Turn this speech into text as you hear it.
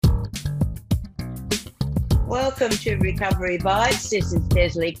Welcome to Recovery Bites. This is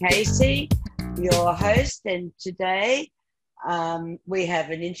Desley Casey, your host, and today we have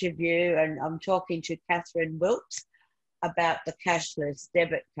an interview, and I'm talking to Catherine Wilkes about the cashless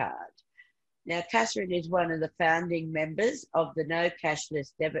debit card. Now, Catherine is one of the founding members of the No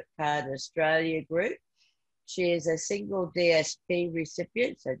Cashless Debit Card Australia group. She is a single DSP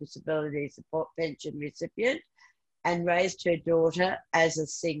recipient, so Disability Support Pension recipient, and raised her daughter as a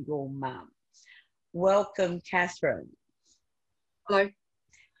single mum. Welcome, Catherine. Hello.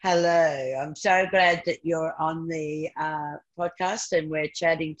 Hello. I'm so glad that you're on the podcast and we're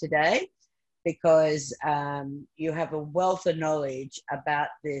chatting today because you have a wealth of knowledge about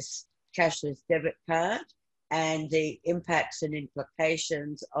this cashless debit card and the impacts and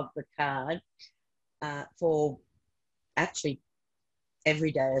implications of the card for actually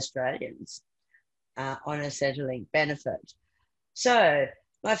everyday Australians on a Centrelink benefit. So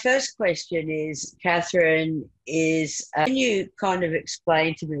my first question is, Catherine, can you kind of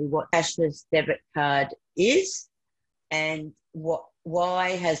explain to me what cashless debit card is and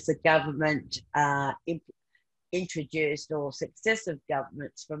why has the government introduced, or successive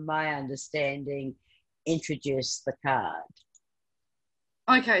governments, from my understanding, introduced the card?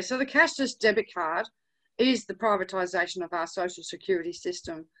 Okay, so the cashless debit card is the privatisation of our social security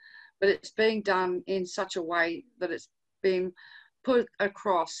system, but it's being done in such a way that it's being put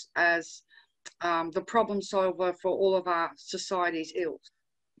across as the problem solver for all of our society's ills.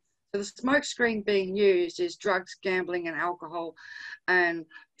 So the smokescreen being used is drugs, gambling and alcohol, and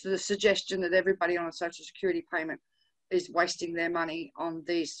to the suggestion that everybody on a social security payment is wasting their money on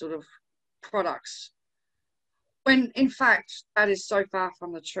these sort of products, when in fact that is so far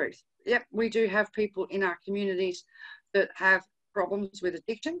from the truth. Yep, we do have people in our communities that have problems with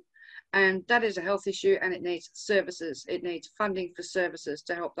addiction, and that is a health issue, and it needs services. It needs funding for services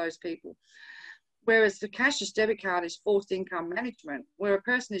to help those people. Whereas the cashless debit card is forced income management, where a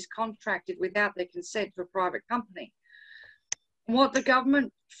person is contracted without their consent to a private company. What the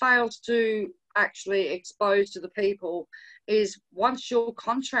government fails to actually expose to the people is once you're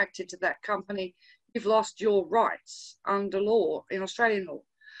contracted to that company, you've lost your rights under law, in Australian law.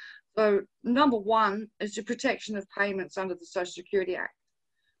 So number one is the protection of payments under the Social Security Act.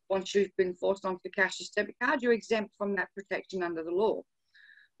 Once you've been forced onto the cashless debit card, you're exempt from that protection under the law.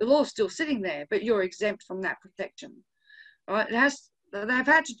 The law's still sitting there, but you're exempt from that protection. Right? They've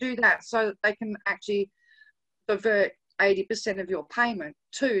had to do that so that they can actually divert 80% of your payment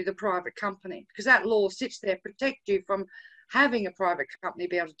to the private company, because that law sits there to protect you from having a private company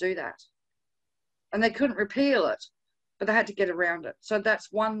be able to do that. And they couldn't repeal it, but they had to get around it. So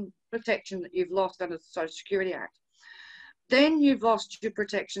that's one protection that you've lost under the Social Security Act. Then you've lost your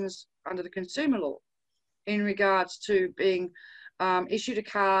protections under the consumer law in regards to being issued a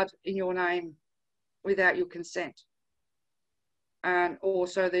card in your name without your consent. And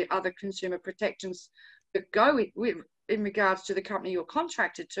also the other consumer protections that go in regards to the company you're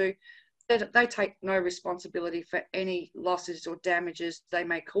contracted to, that they take no responsibility for any losses or damages they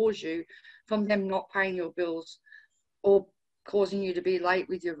may cause you from them not paying your bills or causing you to be late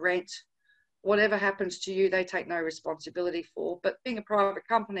with your rent. Whatever happens to you, they take no responsibility for. But being a private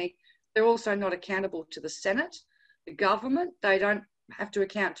company, they're also not accountable to the Senate, the government. They don't have to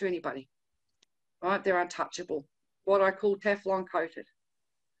account to anybody, right? They're untouchable, what I call Teflon coated.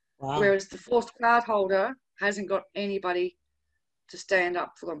 Wow. Whereas the forced card holder hasn't got anybody to stand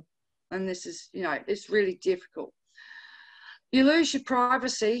up for them. And this is, it's really difficult. You lose your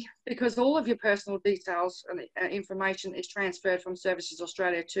privacy because all of your personal details and information is transferred from Services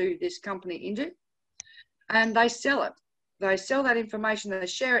Australia to this company, Indue, and they sell it. They sell that information, they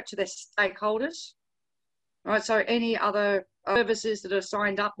share it to their stakeholders, right? So any other services that are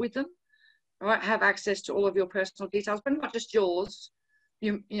signed up with them, right, have access to all of your personal details, but not just yours,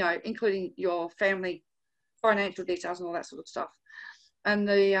 including your family financial details and all that sort of stuff. And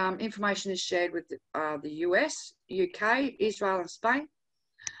the information is shared with the US, UK, Israel and Spain.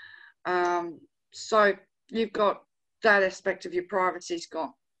 So you've got that aspect of your privacy's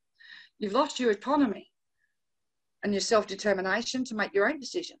gone. You've lost your autonomy and your self-determination to make your own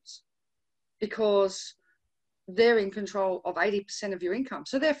decisions because they're in control of 80% of your income.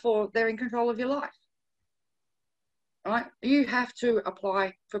 So therefore, they're in control of your life. Right? You have to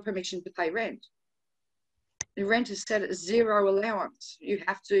apply for permission to pay rent. The rent is set at zero allowance. You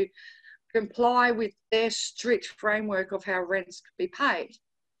have to comply with their strict framework of how rents could be paid,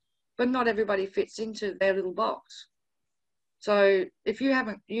 but not everybody fits into their little box. So if you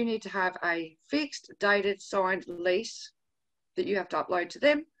need to have a fixed, dated, signed lease that you have to upload to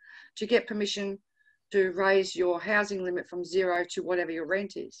them to get permission to raise your housing limit from zero to whatever your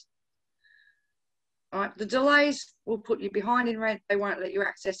rent is. All right, the delays will put you behind in rent. They won't let you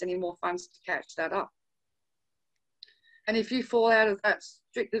access any more funds to catch that up. And if you fall out of that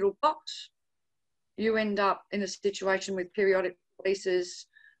strict little box, you end up in a situation with periodic leases,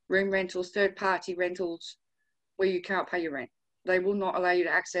 room rentals, third-party rentals, where you can't pay your rent. They will not allow you to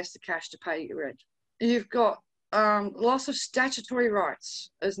access the cash to pay your rent. You've got loss of statutory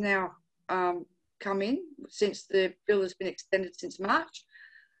rights has now come in since the bill has been extended since March.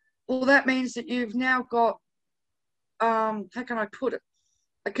 Well, that means that you've now got, how can I put it?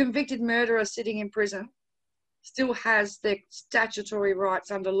 A convicted murderer sitting in prison still has their statutory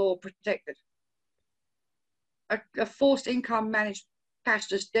rights under law protected. A forced income managed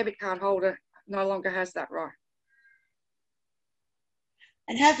cashless debit card holder no longer has that right.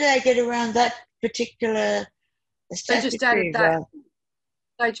 And how do they get around that particular They just added that. Right.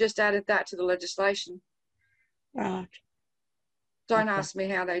 They just added that to the legislation. Right. Don't ask me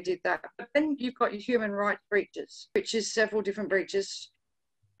how they did that. But then you've got your human rights breaches, which is several different breaches,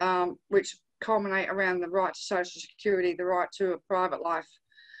 which culminate around the right to social security, the right to a private life,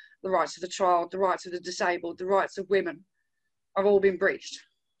 the rights of the child, the rights of the disabled, the rights of women have all been breached.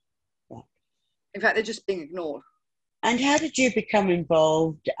 Right. In fact, they're just being ignored. And how did you become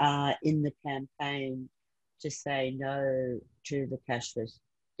involved in the campaign to say no to the cashless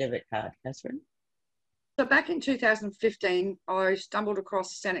debit card, Catherine? So back in 2015, I stumbled across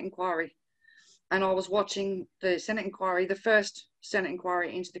the Senate inquiry, and I was watching the Senate inquiry, the first Senate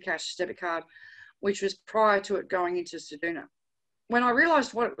inquiry into the cashless debit card, which was prior to it going into Ceduna. When I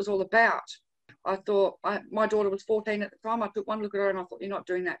realised what it was all about, I thought, my daughter was 14 at the time, I took one look at her and I thought, you're not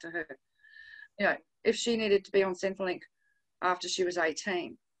doing that to her. You know, if she needed to be on Centrelink after she was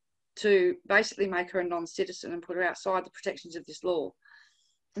 18 to basically make her a non-citizen and put her outside the protections of this law,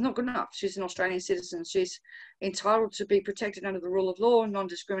 it's not good enough. She's an Australian citizen. She's entitled to be protected under the rule of law,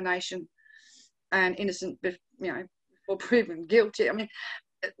 non-discrimination, and innocent, you know, before proven guilty. I mean,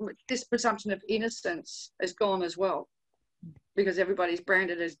 this presumption of innocence is gone as well, because everybody's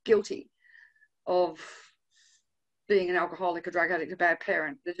branded as guilty of being an alcoholic, a drug addict, a bad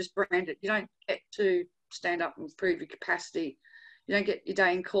parent. They're just branded. You don't get to stand up and prove your capacity. You don't get your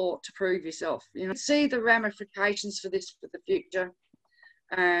day in court to prove yourself. You know, see the ramifications for this for the future.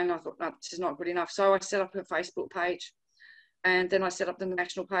 And I thought, no, this is not good enough. So I set up a Facebook page, and then I set up the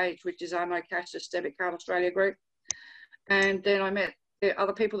national page, which is our No Cashless Debit Card Australia group. And then I met the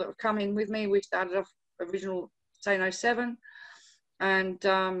other people that would come in with me. We started off original Say No 7, and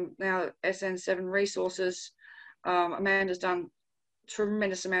now SN7 Resources. Amanda's done a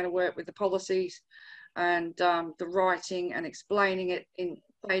tremendous amount of work with the policies and the writing and explaining it in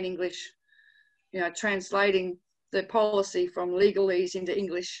plain English, you know, translating the policy from legalese into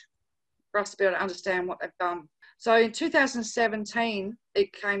English for us to be able to understand what they've done. So in 2017,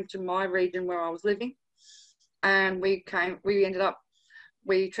 it came to my region where I was living, and we travelled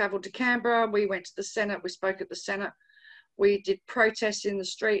to Canberra, we went to the Senate, we spoke at the Senate, we did protests in the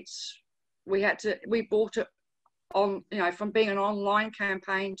streets. We brought it on, you know, from being an online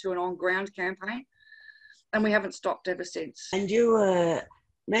campaign to an on-ground campaign, and we haven't stopped ever since. And you were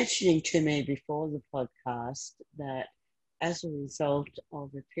mentioning to me before the podcast that as a result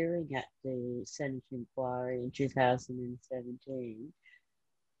of appearing at the Senate inquiry in 2017,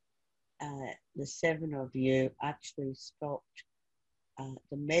 the 7 of you actually stopped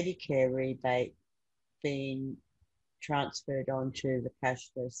the Medicare rebate being transferred onto the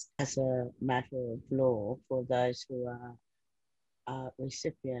cashless as a matter of law for those who are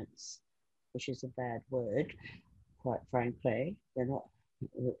recipients, which is a bad word, quite frankly. They're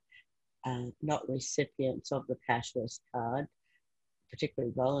not recipients of the cashless card,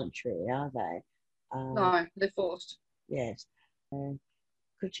 particularly voluntary, are they? No, they're forced. Yes.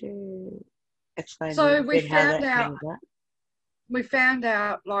 Could you explain so a bit how that came about? We found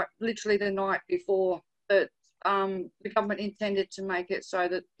out like literally the night before that the government intended to make it so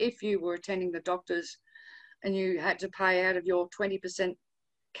that if you were attending the doctors and you had to pay out of your 20%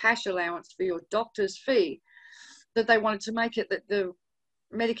 cash allowance for your doctor's fee, that they wanted to make it that the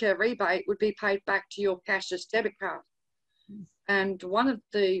Medicare rebate would be paid back to your cashless debit card. And one of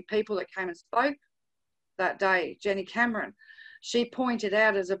the people that came and spoke that day, Jenny Cameron, she pointed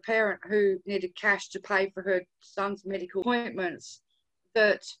out as a parent who needed cash to pay for her son's medical appointments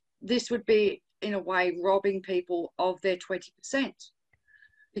that this would be, in a way, robbing people of their 20%.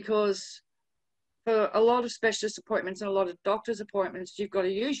 Because for a lot of specialist appointments and a lot of doctor's appointments, you've got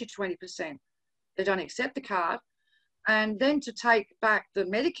to use your 20%. They don't accept the card. And then to take back the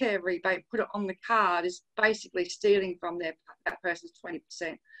Medicare rebate, put it on the card, is basically stealing from that person's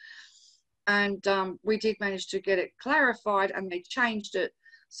 20%. And we did manage to get it clarified, and they changed it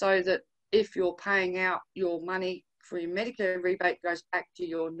so that if you're paying out your money for your Medicare rebate goes back to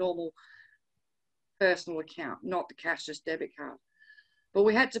your normal personal account, not the cashless debit card. But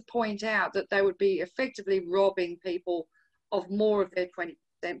we had to point out that they would be effectively robbing people of more of their 20%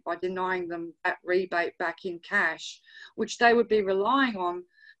 by denying them that rebate back in cash, which they would be relying on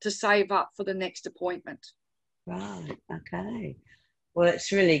to save up for the next appointment. Right. Okay. Well,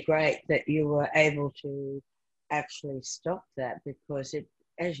 it's really great that you were able to actually stop that, because it,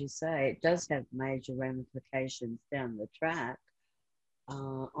 as you say, it does have major ramifications down the track.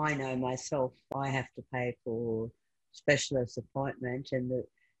 I know myself, I have to pay for specialist appointment, and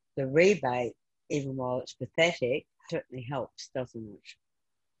the rebate, even while it's pathetic, certainly helps, doesn't it?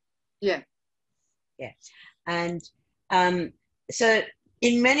 Yeah. Yeah. And so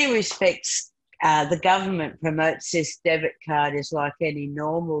in many respects, the government promotes this debit card as like any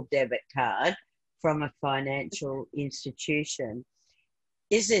normal debit card from a financial institution.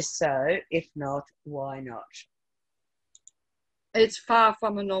 Is this so? If not, why not? It's far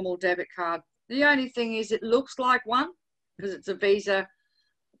from a normal debit card. The only thing is it looks like one because it's a Visa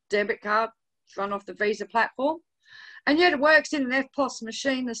debit card run off the Visa platform. And yet it works in an EFTPOS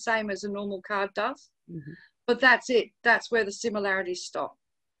machine the same as a normal card does. Mm-hmm. But that's it. That's where the similarities stop.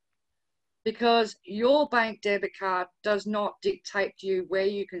 Because your bank debit card does not dictate to you where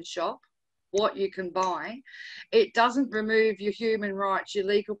you can shop, what you can buy. It doesn't remove your human rights, your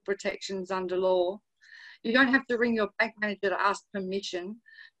legal protections under law. You don't have to ring your bank manager to ask permission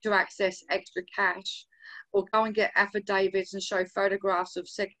to access extra cash, or go and get affidavits and show photographs of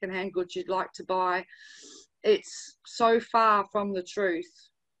secondhand goods you'd like to buy. It's so far from the truth.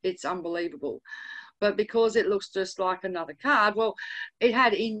 It's unbelievable. But because it looks just like another card, well, it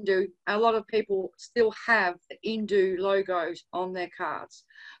had Indue. A lot of people still have the Indue logos on their cards.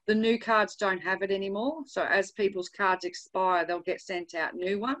 The new cards don't have it anymore. So as people's cards expire, they'll get sent out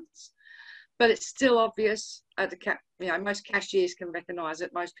new ones. But it's still obvious at the most cashiers can recognise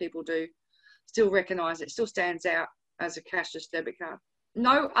it. Most people do still recognise it. Still stands out as a cashless debit card.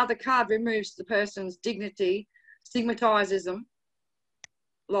 No other card removes the person's dignity, stigmatises them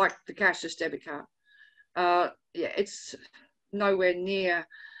like the cashless debit card. It's nowhere near.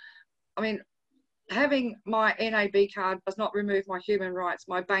 I mean, having my NAB card does not remove my human rights,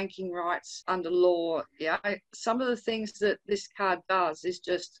 my banking rights under law. Yeah, some of the things that this card does is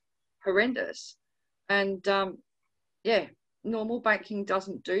just horrendous. And normal banking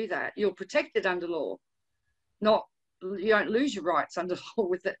doesn't do that. You're protected under law, you don't lose your rights under law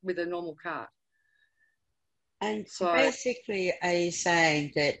with a normal card. And so basically, are you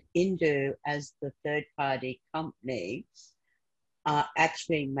saying that Indue, as the third-party company, are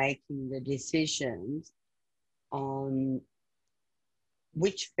actually making the decisions on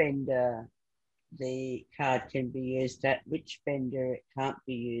which vendor the card can be used at, which vendor it can't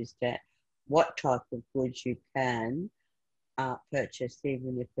be used at, what type of goods you can purchase,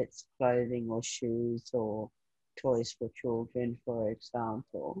 even if it's clothing or shoes or toys for children, for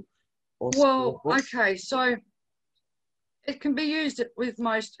example? Well, okay, so it can be used with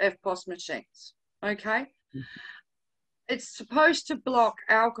most EFTPOS machines, okay? Mm-hmm. It's supposed to block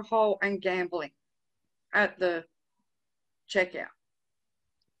alcohol and gambling at the checkout.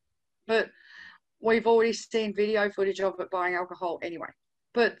 But we've already seen video footage of it buying alcohol anyway.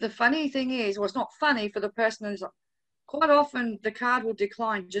 But the funny thing is, well, it's not funny for the person who's quite often the card will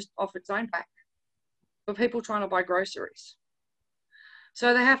decline just off its own back for people trying to buy groceries.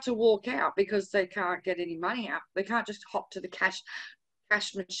 So they have to walk out because they can't get any money out. They can't just hop to the cash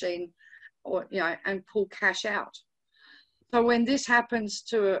machine or, and pull cash out. So when this happens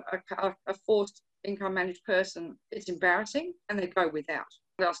to a forced income managed person, it's embarrassing and they go without.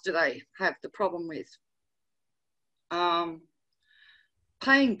 What else do they have the problem with?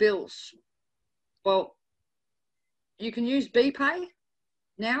 Paying bills. Well, you can use BPay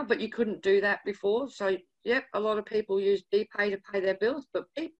now, but you couldn't do that before. So, yep, a lot of people use BPay to pay their bills, but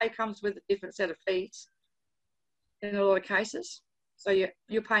BPay comes with a different set of fees in a lot of cases. So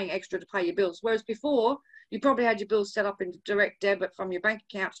you're paying extra to pay your bills. Whereas before, you probably had your bills set up in direct debit from your bank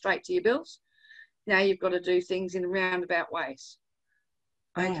account straight to your bills. Now you've got to do things in roundabout ways.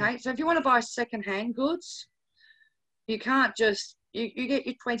 Okay, so if you want to buy secondhand goods, you can't just, you get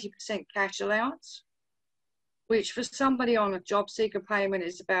your 20% cash allowance, which for somebody on a job seeker payment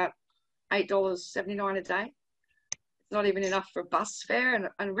is about $8.79 a day. It's not even enough for a bus fare,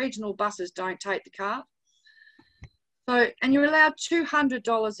 and regional buses don't take the card. So, and you're allowed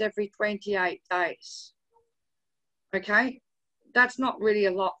 $200 every 28 days. Okay, that's not really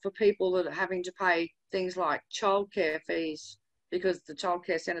a lot for people that are having to pay things like childcare fees, because the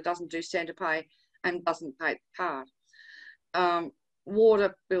childcare centre doesn't do centre pay and doesn't pay the card.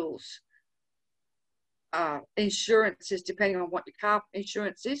 Water bills, insurances, depending on what your car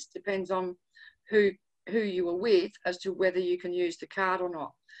insurance is, depends on who you were with as to whether you can use the card or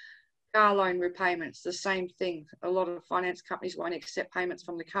not. Car loan repayments, the same thing. A lot of finance companies won't accept payments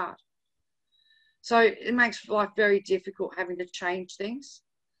from the card. So it makes life very difficult having to change things.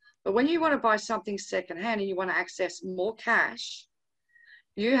 But when you want to buy something secondhand and you want to access more cash,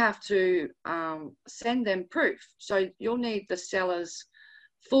 you have to send them proof. So you'll need the seller's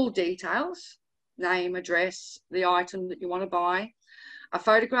full details, name, address, the item that you want to buy, a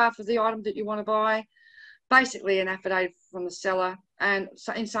photograph of the item that you want to buy, basically an affidavit from the seller. And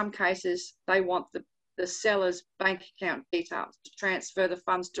so in some cases, they want the seller's bank account details to transfer the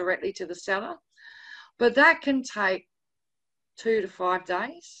funds directly to the seller. But that can take 2 to 5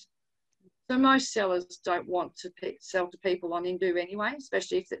 days. So most sellers don't want to sell to people on Indu anyway,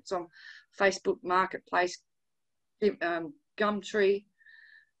 especially if it's on Facebook Marketplace, Gumtree.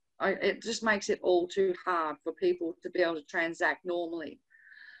 It just makes it all too hard for people to be able to transact normally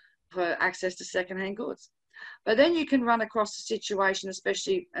for access to secondhand goods. But then you can run across a situation,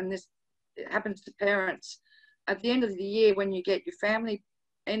 especially, and this happens to parents, at the end of the year when you get your family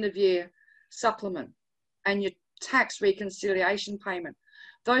end of year supplement and your tax reconciliation payment,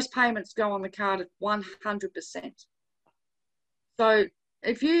 those payments go on the card at 100%. So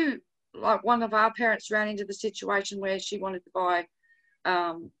if you, like one of our parents ran into the situation where she wanted to buy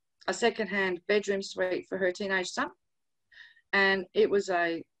a secondhand bedroom suite for her teenage son, and it was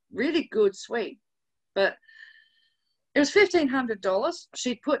a really good suite, but it was $1,500.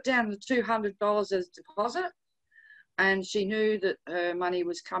 She put down the $200 as deposit, and she knew that her money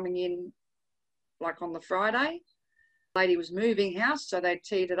was coming in like on the Friday. The lady was moving house, so they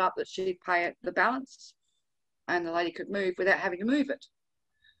teed it up that she'd pay the balance and the lady could move without having to move it.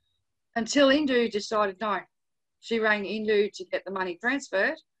 Until Indu decided no. She rang Indu to get the money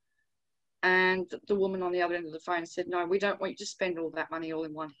transferred, and the woman on the other end of the phone said, no, we don't want you to spend all that money all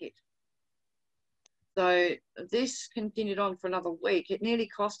in one hit. So this continued on for another week. It nearly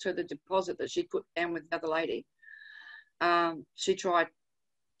cost her the deposit that she put down with the other lady. She tried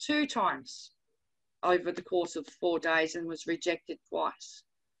 2 times over the course of 4 days and was rejected twice.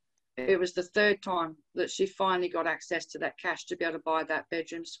 It was the 3rd time that she finally got access to that cash to be able to buy that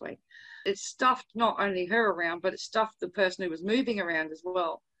bedroom suite. It stuffed not only her around, but it stuffed the person who was moving around as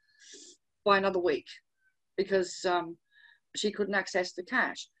well by another week because she couldn't access the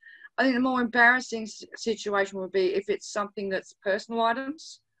cash. I think the more embarrassing situation would be if it's something that's personal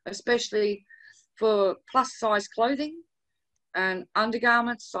items, especially for plus size clothing and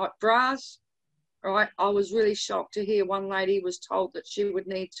undergarments like bras. Right, I was really shocked to hear one lady was told that she would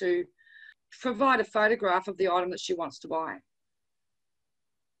need to provide a photograph of the item that she wants to buy.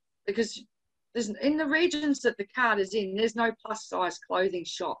 Because in the regions that the card is in, there's no plus size clothing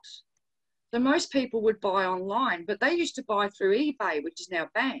shops. So most people would buy online, but they used to buy through eBay, which is now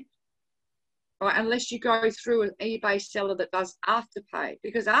banned. Right, unless you go through an eBay seller that does Afterpay,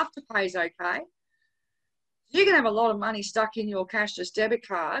 because Afterpay is okay. You can have a lot of money stuck in your cashless debit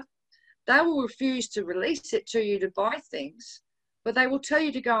card. They will refuse to release it to you to buy things, but they will tell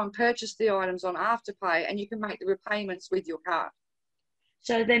you to go and purchase the items on Afterpay and you can make the repayments with your card.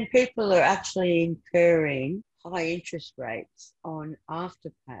 So then people are actually incurring high interest rates on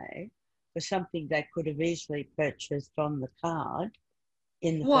Afterpay for something they could have easily purchased on the card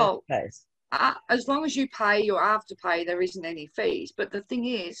in the first place. As long as you pay your Afterpay, there isn't any fees. But the thing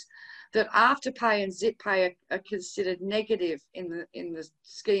is that Afterpay and ZipPay are considered negative in the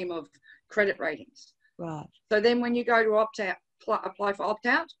scheme of credit ratings. Right. So then when you go to opt out, apply for opt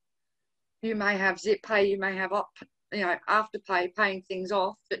out, you may have ZipPay, you may have Afterpay paying things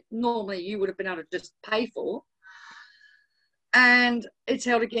off that normally you would have been able to just pay for, and it's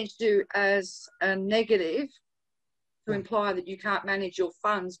held against you as a negative to imply that you can't manage your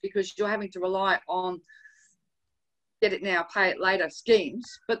funds because you're having to rely on get it now, pay it later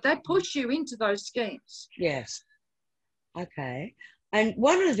schemes, but they push you into those schemes. Yes. Okay. And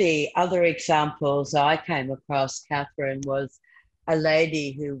one of the other examples I came across, Catherine, was a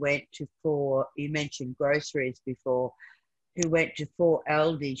lady who went to 4, you mentioned groceries before, who went to 4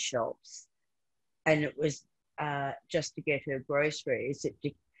 Aldi shops, and it was just to get her groceries.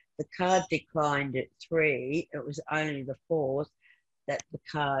 The card declined at 3. It was only the 4th that the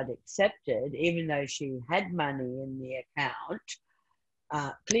card accepted, even though she had money in the account,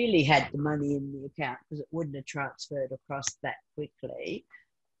 clearly had the money in the account because it wouldn't have transferred across that quickly.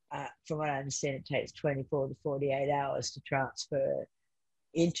 From what I understand, it takes 24 to 48 hours to transfer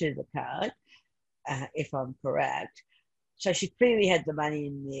into the card, if I'm correct. So she clearly had the money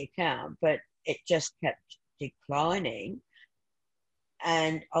in the account, but it just kept declining.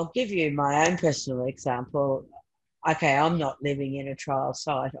 And I'll give you my own personal example. Okay, I'm not living in a trial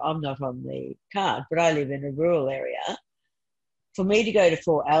site. I'm not on the card, but I live in a rural area. For me to go to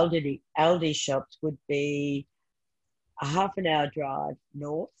 4 Aldi shops would be a half an hour drive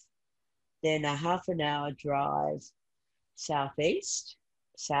north, then a half an hour drive south,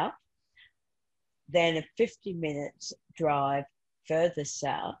 then a 50 minutes drive further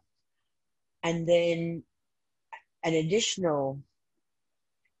south, and then an additional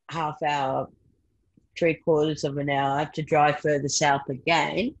half hour, 3/4 of an hour to drive further south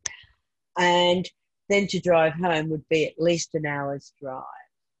again. And then to drive home would be at least an hour's drive.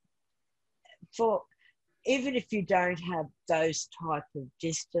 For even if you don't have those type of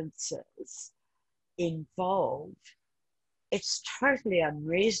distances involved, it's totally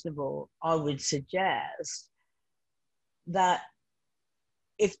unreasonable, I would suggest, that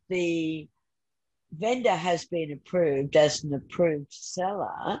if the vendor has been approved as an approved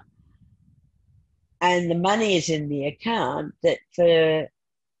seller and the money is in the account, that for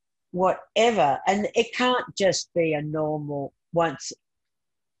whatever, and it can't just be a normal once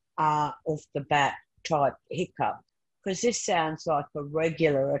off the bat type hiccup, because this sounds like a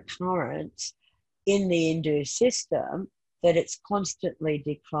regular occurrence in the Indus system, that it's constantly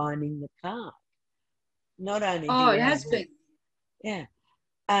declining the card. Not only it has been. Yeah.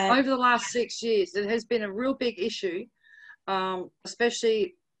 Over the last 6 years, it has been a real big issue,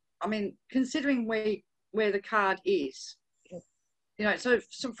 especially, I mean, considering where the card is. You know, so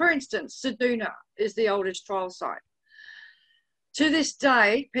for instance, Ceduna is the oldest trial site. To this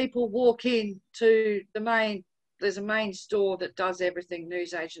day, people walk in to there's a main store that does everything,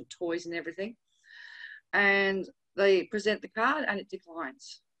 newsagent, toys and everything. And they present the card and it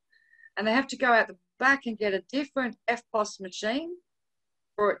declines. And they have to go out the back and get a different EFTPOS machine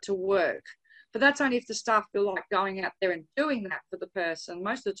for it to work. But that's only if the staff feel like going out there and doing that for the person.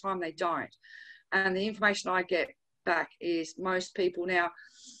 Most of the time they don't. And the information I get back is most people now,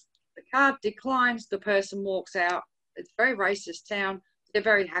 the card declines, the person walks out. It's a very racist town. They're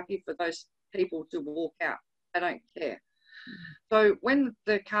very happy for those people to walk out. They don't care. So when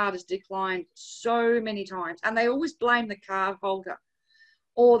the card is declined so many times, and they always blame the card holder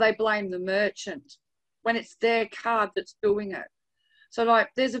or they blame the merchant when it's their card that's doing it. So like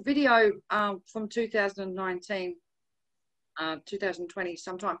there's a video from 2019, 2020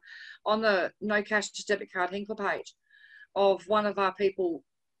 sometime on the No Cash Debit Card Hinkler page of one of our people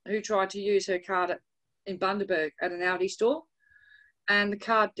who tried to use her card in Bundaberg at an Aldi store, and the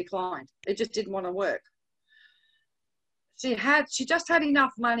card declined. It just didn't want to work. She just had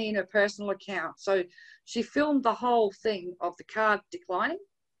enough money in her personal account, so she filmed the whole thing of the card declining,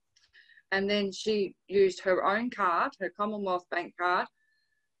 and then she used her own card, her Commonwealth Bank card,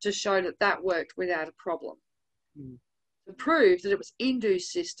 to show that that worked without a problem. To prove that it was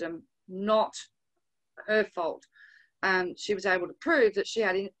Indus system, not her fault. And she was able to prove that she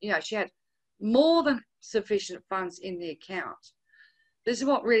had more than sufficient funds in the account. This is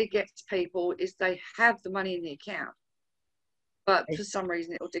what really gets people, is they have the money in the account, but for some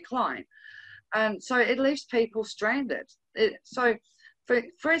reason it will decline. And so it leaves people stranded. So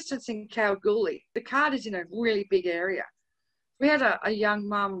for instance, in Kalgoorlie, the card is in a really big area. We had a young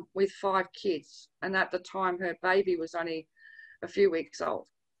mum with 5 kids, and at the time her baby was only a few weeks old.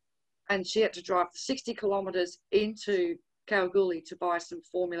 And she had to drive 60 kilometres into Kalgoorlie to buy some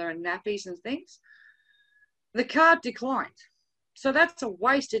formula and nappies and things. The card declined. So that's a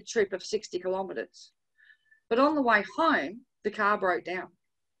wasted trip of 60 kilometres. But on the way home, the car broke down.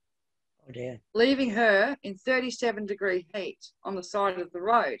 Oh dear. Leaving her in 37-degree heat on the side of the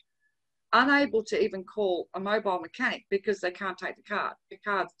road, unable to even call a mobile mechanic because they can't take the card. The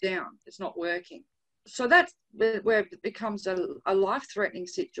card's down. It's not working. So that's where it becomes a life-threatening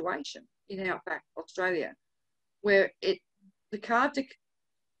situation in outback Australia, where the card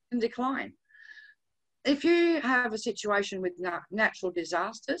can decline. If you have a situation with natural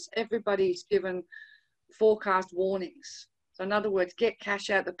disasters, everybody's given forecast warnings. So in other words, get cash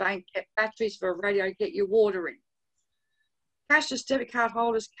out of the bank, get batteries for a radio, get your water in. Cashless debit card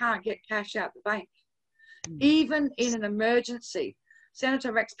holders can't get cash out the bank. Even in an emergency,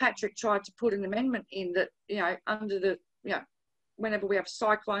 Senator Rex Patrick tried to put an amendment in that, under the, whenever we have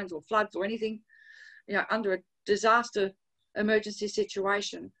cyclones or floods or anything, under a disaster emergency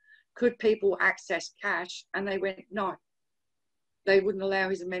situation, could people access cash? And they went, no, they wouldn't allow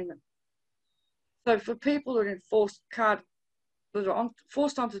his amendment. So for people that are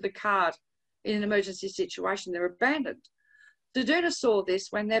forced onto the card in an emergency situation, they're abandoned. Ceduna saw this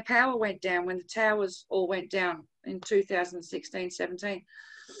when their power went down, when the towers all went down in 2016, 17.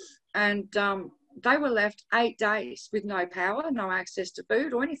 And they were left 8 days with no power, no access to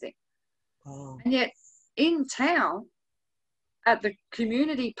food or anything. Oh. And yet in town, at the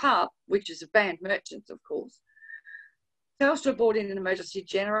community pub, which is a banned merchants, of course, Telstra brought in an emergency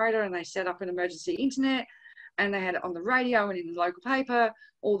generator and they set up an emergency internet, and they had it on the radio and in the local paper.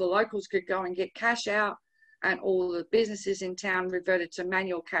 All the locals could go and get cash out, and all the businesses in town reverted to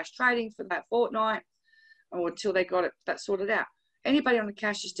manual cash trading for that fortnight, or until they got that sorted out. Anybody on the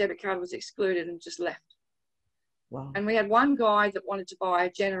cashless debit card was excluded and just left. Wow. And we had one guy that wanted to buy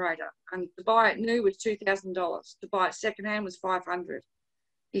a generator, and to buy it new was $2,000. To buy it secondhand was $500.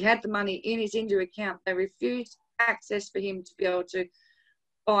 He had the money in his India account. They refused access for him to be able to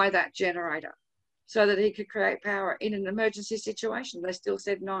buy that generator so that he could create power in an emergency situation. They still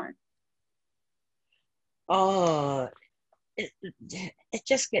said no. Oh, it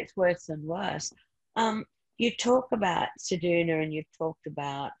just gets worse and worse. You talk about Ceduna and you've talked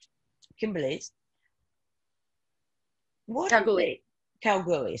about Kimberley's.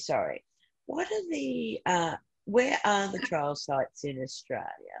 Kalgoorlie, sorry. What are the, where are the trial sites in Australia?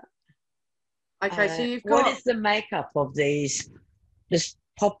 Okay, so you've got... What is the makeup of this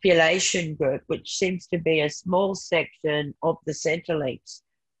population group, which seems to be a small section of the Centrelink's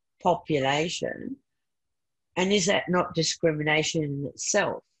population? And is that not discrimination in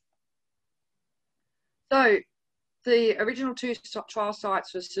itself? So the original 2 trial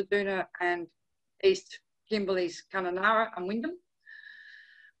sites were Ceduna and East Kimberley's Kununurra and Wyndham.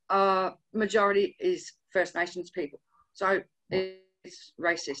 Majority is First Nations people. So it's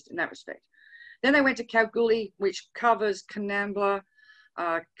racist in that respect. Then they went to Kalgoorlie, which covers Canambla,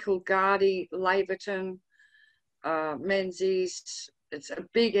 Coolgardie, Laverton, Menzies. It's a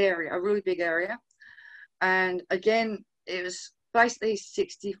big area, a really big area. And again, it was basically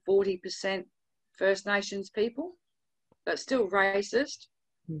 60-40% First Nations people, but still racist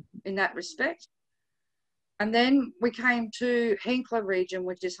in that respect. And then we came to Hinkler region,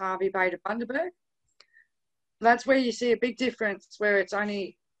 which is Hervey Bay to Bundaberg. That's where you see a big difference, where it's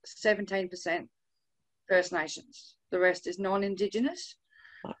only 17% First Nations. The rest is non-Indigenous.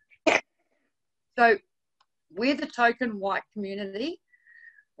 So we're the token white community,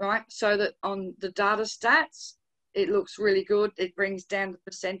 right? So that on the data stats, it looks really good. It brings down the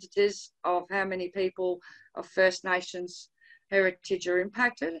percentages of how many people of First Nations heritage are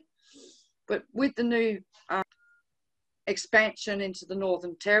impacted. But with the new expansion into the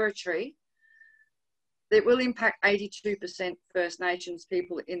Northern Territory, it will impact 82% First Nations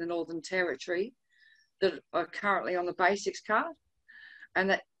people in the Northern Territory that are currently on the basics card, and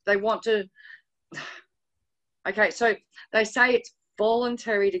that they want to... Okay, so they say it's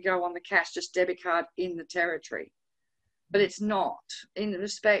voluntary to go on the cashless debit card in the Territory, but it's not, in the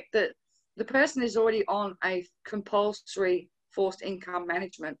respect that the person is already on a compulsory forced income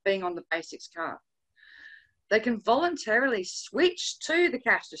management, being on the basics card. They can voluntarily switch to the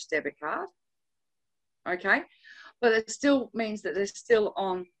cashless debit card, okay? But it still means that they're still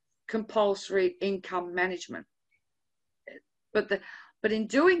on compulsory income management. But in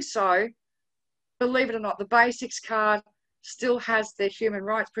doing so, believe it or not, the basics card still has their human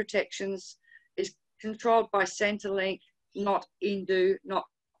rights protections, is controlled by Centrelink, not Indu, not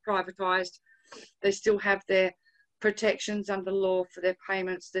privatised. They still have their protections under law for their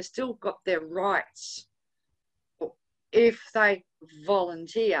payments. They've still got their rights if they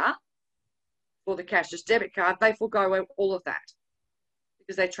volunteer for the cashless debit card. They forgo all of that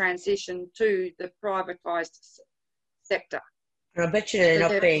because they transition to the privatised sector. And I bet you they're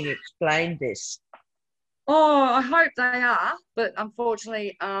not being explained this. Oh, I hope they are, but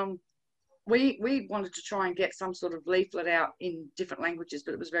unfortunately, we wanted to try and get some sort of leaflet out in different languages,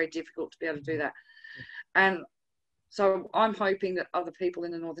 but it was very difficult to be able to do that. And so I'm hoping that other people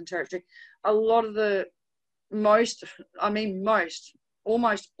in the Northern Territory, a lot of the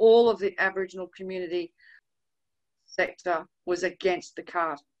almost all of the Aboriginal community sector was against the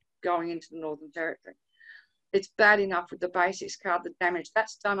card going into the Northern Territory. It's bad enough with the basics card, the damage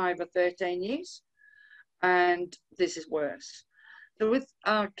that's done over 13 years, and this is worse. So with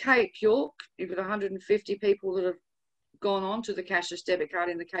Cape York, you've got 150 people that have gone on to the cashless debit card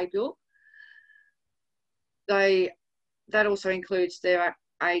in the Cape York. That also includes their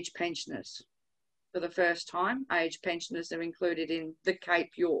age pensioners. For the first time, age pensioners are included in the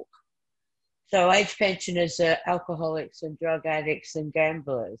Cape York. So age pensioners are alcoholics and drug addicts and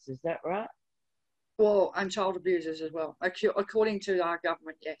gamblers, is that right? Well, and child abusers as well, according to our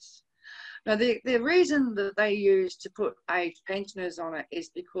government, yes. Now, the reason that they use to put age pensioners on it is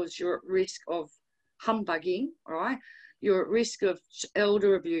because you're at risk of humbugging, right? You're at risk of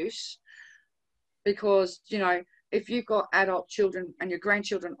elder abuse because, you know, if you've got adult children and your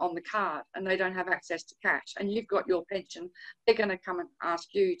grandchildren on the card and they don't have access to cash and you've got your pension, they're going to come and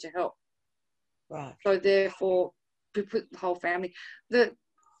ask you to help. Right. So therefore, we put the whole family. The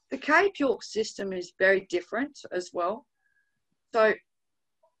Cape York system is very different as well. So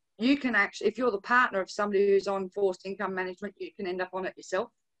you can actually, if you're the partner of somebody who's on forced income management, you can end up on it yourself.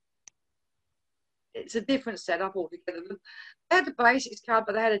 It's a different setup altogether. They had the basics card,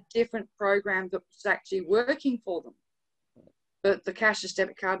 but they had a different program that was actually working for them. But the cashless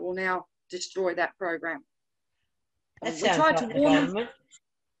debit card will now destroy that program. That sounds like the government.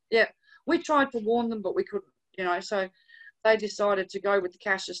 Yeah, we tried to warn them, but we couldn't, you know, so they decided to go with the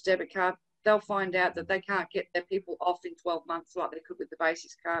cashless debit card. They'll find out that they can't get their people off in 12 months like they could with the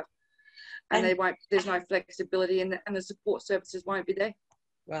basics card. And they won't, there's no flexibility, and the support services won't be there.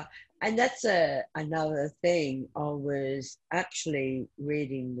 Right. And that's another thing I was actually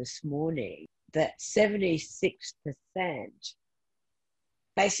reading this morning, that 76%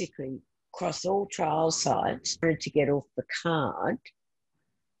 basically across all trial sites wanted to get off the card,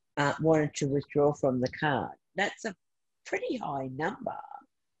 wanted to withdraw from the card. That's a pretty high number.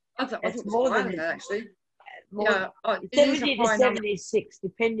 I thought it was more than that, actually. Yeah, 70 to 76,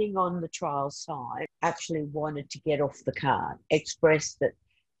 depending on the trial site, actually wanted to get off the card, expressed that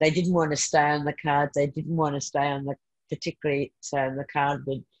they didn't want to stay on the card. They didn't want to stay on particularly stay on the card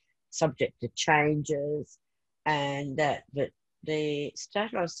with subject to changes, and that. But the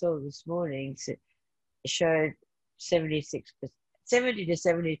stat I saw this morning showed 70 to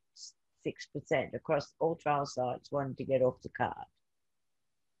 76% across all trial sites wanted to get off the card.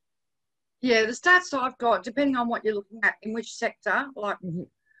 Yeah, the stats I've got, depending on what you're looking at, in which sector, like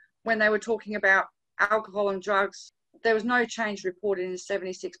when they were talking about alcohol and drugs, there was no change reported in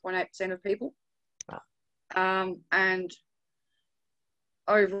 76.8% of people. And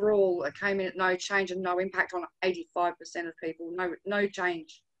overall, it came in at no change and no impact on 85% of people. No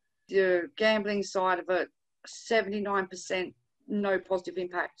change. The gambling side of it, 79%, no positive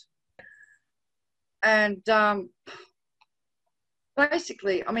impact. And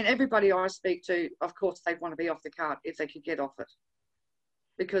basically, I mean, everybody I speak to, of course, they want to be off the card if they could get off it,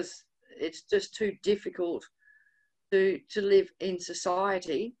 because it's just too difficult to live in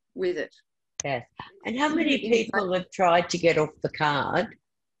society with it. Yes. And how many people have tried to get off the card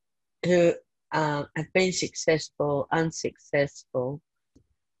who have been successful, unsuccessful?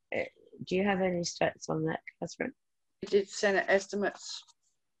 Do you have any stats on that, Catherine? We did Senate estimates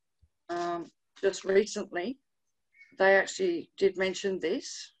just recently. They actually did mention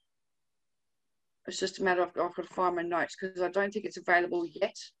this. It's just a matter of I've got to find my notes, because I don't think it's available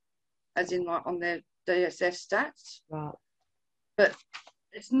yet, as in like on their DSS stats. Right. But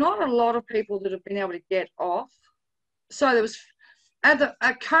it's not a lot of people that have been able to get off. So there was,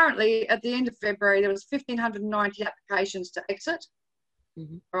 currently at the end of February, there was 1,590 applications to exit,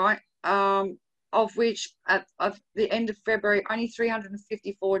 right? Of which at the end of February, only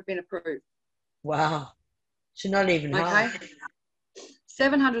 354 had been approved. Wow. So not even half.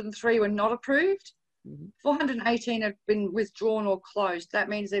 703 were not approved. 418 have been withdrawn or closed. That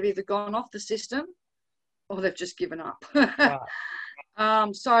means they've either gone off the system or they've just given up. Right.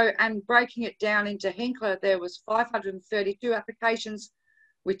 So, and breaking it down into Hinkler, there was 532 applications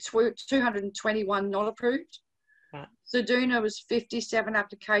with 221 not approved. Right. Ceduna was 57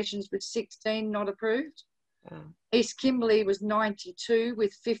 applications with 16 not approved. East Kimberley was 92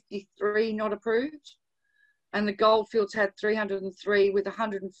 with 53 not approved. And the Goldfields had 303 with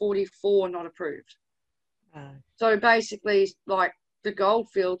 144 not approved. So basically, like the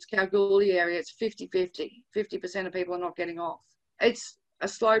Goldfields, Kalgoorlie area, it's 50-50. 50% of people are not getting off. It's a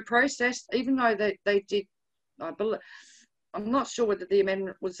slow process, even though they did, I'm not sure whether the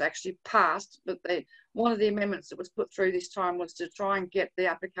amendment was actually passed, but one of the amendments that was put through this time was to try and get the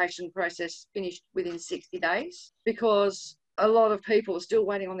application process finished within 60 days, because a lot of people are still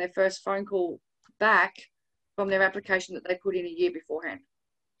waiting on their first phone call back from their application that they put in a year beforehand.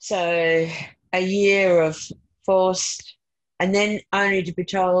 So a year of forced, and then only to be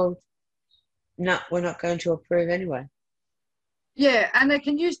told, no, we're not going to approve anyway. Yeah, and they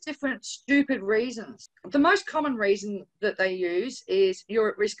can use different stupid reasons. The most common reason that they use is you're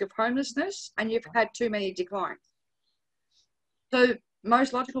at risk of homelessness and you've had too many declines. So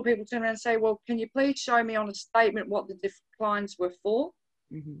most logical people turn around and say, well, can you please show me on a statement what the declines were for?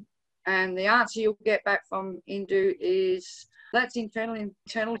 And the answer you'll get back from Indu is, that's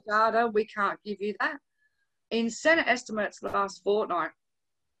internal data, we can't give you that. In Senate estimates last fortnight,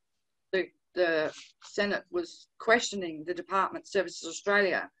 the Senate was questioning the Department Services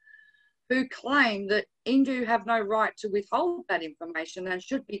Australia, who claim that Indu have no right to withhold that information and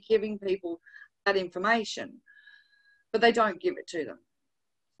should be giving people that information. but they don't give it to them.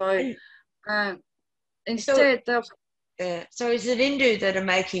 So And instead, they'll. So is it Indu that are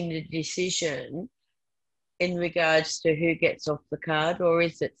making the decision in regards to who gets off the card, or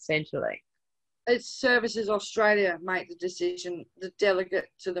is it Centrelink? It's Services Australia make the decision. The delegate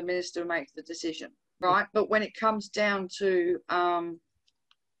to the minister makes the decision, right? But when it comes down to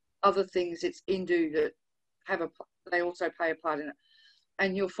other things, it's Indu that they also play a part in it.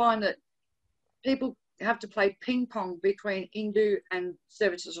 And you'll find that people have to play ping pong between Indu and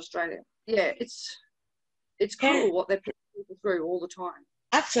Services Australia. Yeah, it's cool what they put people through all the time.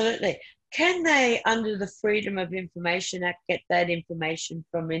 Absolutely. Can they, under the Freedom of Information Act, get that information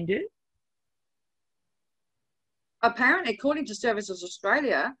from Indu? Apparently, according to Services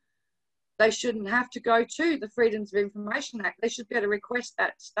Australia, they shouldn't have to go to the Freedoms of Information Act. They should be able to request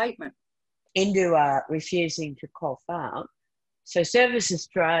that statement. Indu are refusing to cough out. So Services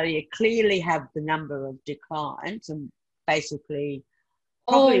Australia clearly have the number of declines and basically...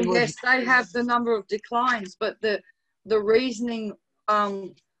 Yes, they have the number of declines, but the reasoning,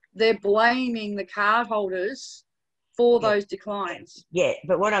 they're blaming the cardholders for those declines. Yeah,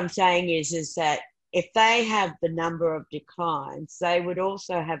 but what I'm saying is that if they have the number of declines, they would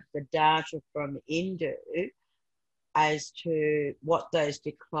also have the data from Indu as to what those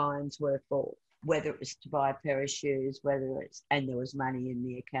declines were for, whether it was to buy a pair of shoes, and there was money in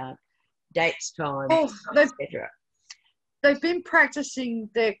the account, dates, time, etc. They've been practicing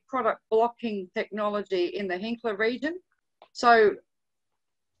their product blocking technology in the Hinkler region. So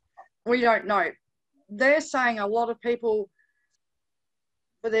we don't know. They're saying a lot of people,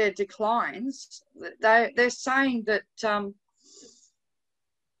 for their declines, they're saying that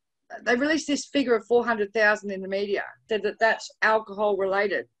they released this figure of 400,000 in the media, said that that's alcohol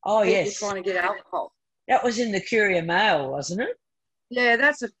related. Oh, people yes. Trying to get alcohol. That was in the Courier Mail, wasn't it? Yeah,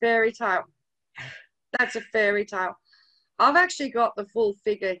 that's a fairy tale. That's a fairy tale. I've actually got the full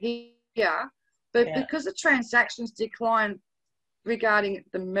figure here, but because the transactions decline regarding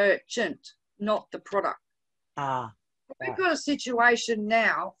the merchant, not the product. We've got a situation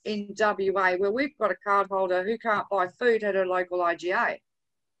now in WA where we've got a cardholder who can't buy food at her local IGA.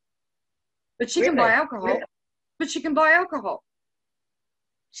 But she can buy alcohol. Really? But she can buy alcohol.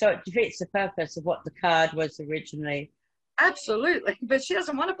 So it defeats the purpose of what the card was originally. Absolutely. But she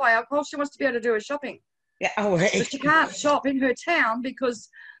doesn't want to buy alcohol. She wants to be able to do her shopping. Yeah, right. But she can't shop in her town because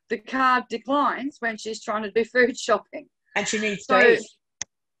the card declines when she's trying to do food shopping. And she needs to eat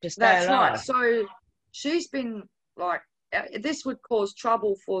to stay alive. Right. So she's been like, this would cause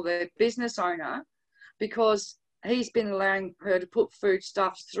trouble for the business owner because he's been allowing her to put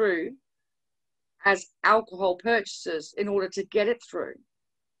foodstuffs through as alcohol purchases in order to get it through,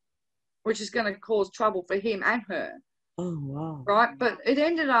 which is going to cause trouble for him and her. Oh, wow. Right. But it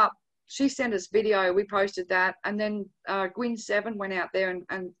ended up, she sent us video, we posted that, and then Gwyn7 went out there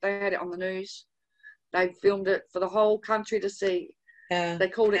and they had it on the news. They filmed it for the whole country to see. Yeah. They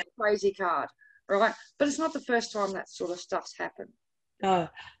called it Crazy Card, right? But it's not the first time that sort of stuff's happened. No.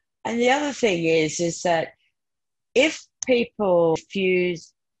 And the other thing is that if people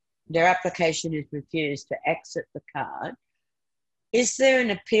refuse, their application is refused to exit the card, is there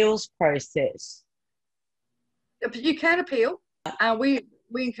an appeals process? You can appeal.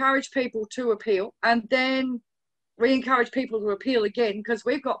 We encourage people to appeal, and then we encourage people to appeal again because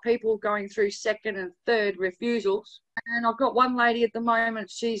we've got people going through second and third refusals. And I've got one lady at the moment,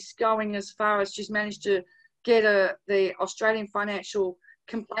 she's going as far as she's managed to get the Australian Financial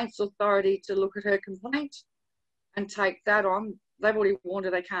Complaints Authority to look at her complaint and take that on. They've already warned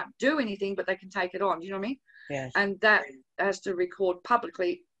her they can't do anything, but they can take it on. Do you know what I mean? Yes. And that has to record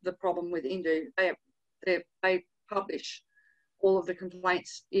publicly the problem with Indu. They publish all of the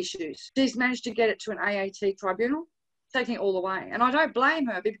complaints issues. She's managed to get it to an AAT tribunal, taking it all away. And I don't blame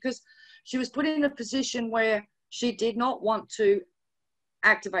her because she was put in a position where she did not want to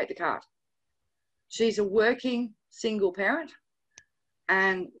activate the card. She's a working single parent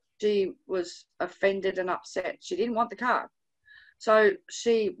and she was offended and upset. She didn't want the card. So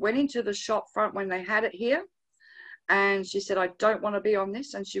she went into the shop front when they had it here and she said, I don't want to be on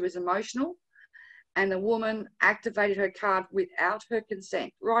this. And she was emotional. And the woman activated her card without her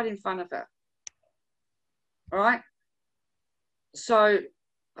consent, right in front of her. All right? So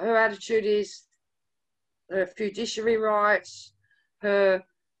her attitude is her fiduciary rights, her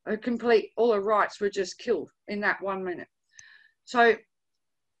all her rights were just killed in that 1 minute. So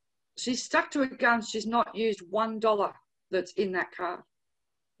she's stuck to a gun. She's not used $1 that's in that card.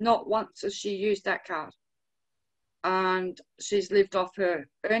 Not once has she used that card. And she's lived off her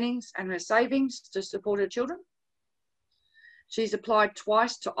earnings and her savings to support her children. She's applied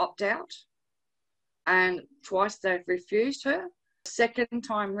twice to opt out and twice they've refused her. Second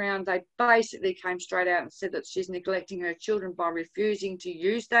time round, they basically came straight out and said that she's neglecting her children by refusing to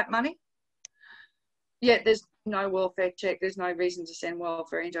use that money. Yet there's no welfare check. There's no reason to send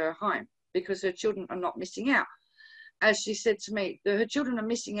welfare into her home because her children are not missing out. As she said to me, her children are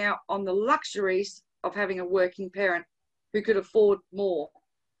missing out on the luxuries of having a working parent who could afford more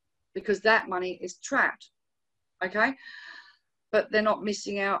because that money is trapped, okay? But they're not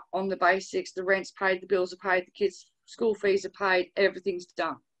missing out on the basics. The rent's paid, the bills are paid, the kids' school fees are paid, everything's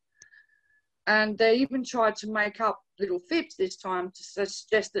done. And they even tried to make up little fibs this time to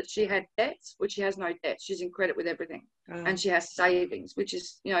suggest that she had debts, which she has no debts. She's in credit with everything. And she has savings, which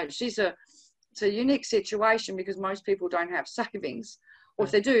is, you know, it's a unique situation because most people don't have savings. Or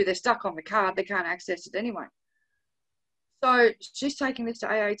if they do, they're stuck on the card. They can't access it anyway. So she's taking this to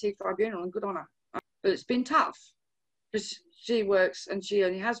AAT Tribunal, and good on her. But it's been tough because she works and she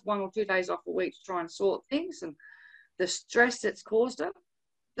only has 1 or 2 days off a week to try and sort things, and the stress that's caused her.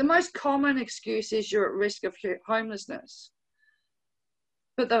 The most common excuse is you're at risk of homelessness.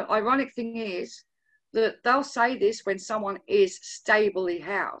 But the ironic thing is that they'll say this when someone is stably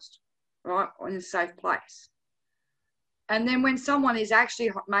housed, right, or in a safe place. And then when someone is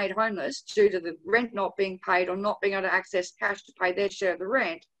actually made homeless due to the rent not being paid or not being able to access cash to pay their share of the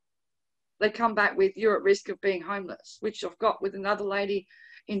rent, they come back with, you're at risk of being homeless, which I've got with another lady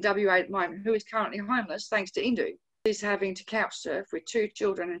in WA at the moment who is currently homeless thanks to Indu. She's having to couch surf with 2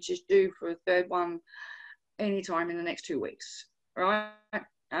 children and she's due for a third one anytime in the next 2 weeks, right?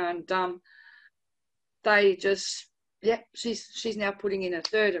 And they just, she's now putting in a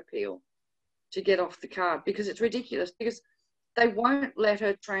third appeal to get off the card because it's ridiculous, because they won't let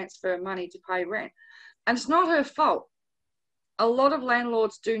her transfer money to pay rent. And it's not her fault. A lot of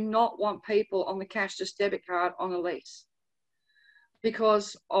landlords do not want people on the cashless debit card on a lease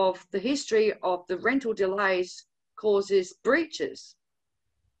because of the history of the rental delays causes breaches.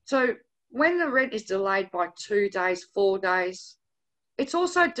 So when the rent is delayed by 2 days, 4 days, it's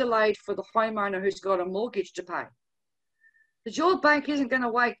also delayed for the homeowner who's got a mortgage to pay. Because your bank isn't going to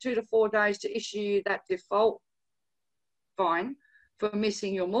wait 2 to 4 days to issue you that default fine for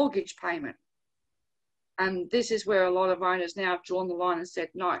missing your mortgage payment. And this is where a lot of owners now have drawn the line and said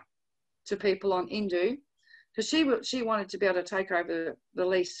no to people on Indu, because she wanted to be able to take over the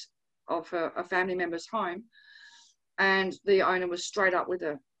lease of a family member's home, and the owner was straight up with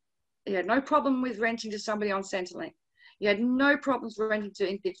her. He had no problem with renting to somebody on Centrelink. He had no problems renting to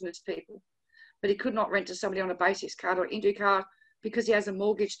Indigenous people, but he could not rent to somebody on a Basics card or Indu card because he has a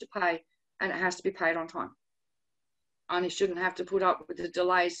mortgage to pay and it has to be paid on time. And he shouldn't have to put up with the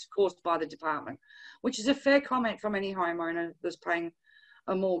delays caused by the department, which is a fair comment from any homeowner that's paying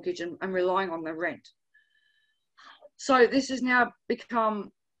a mortgage and relying on the rent. So this has now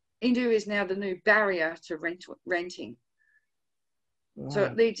become, Indu is now the new barrier to renting. Wow. So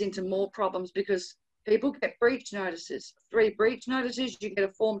it leads into more problems because people get breach notices. 3 breach notices, you get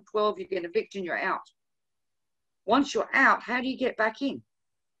a Form 12, you get eviction, you're out. Once you're out, how do you get back in?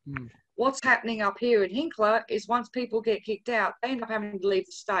 What's happening up here in Hinkler is once people get kicked out, they end up having to leave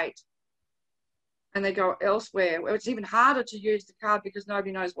the state and they go elsewhere. It's even harder to use the card because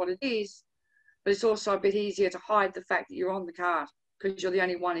nobody knows what it is, but it's also a bit easier to hide the fact that you're on the card because you're the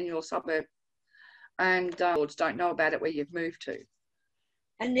only one in your suburb, and landlords don't know about it where you've moved to.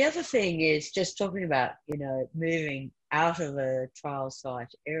 And the other thing is just talking about, moving out of a trial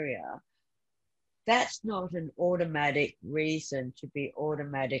site area, that's not an automatic reason to be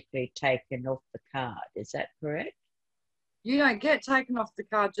automatically taken off the card. Is that correct? You don't get taken off the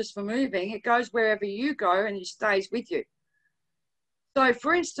card just for moving. It goes wherever you go and it stays with you. So,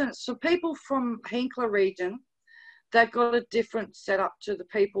 for instance, for people from Hinkler region, they've got a different setup to the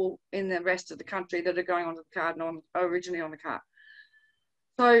people in the rest of the country that are going onto the card and originally on the card.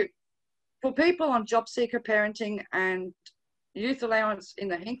 So for people on job seeker parenting and youth allowance in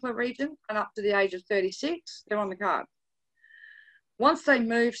the Hinkler region and up to the age of 36, they're on the card. Once they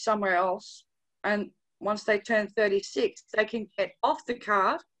move somewhere else and once they turn 36, they can get off the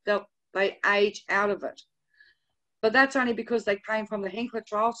card. They age out of it. But that's only because they came from the Hinkler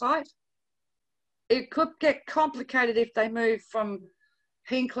trial site. It could get complicated if they move from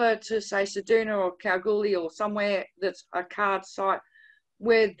Hinkler to, say, Ceduna or Kalgoorlie or somewhere that's a card site,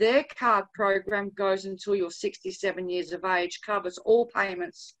 where their card program goes until you're 67 years of age, covers all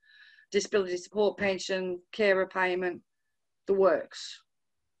payments, disability support pension, carer payment, the works,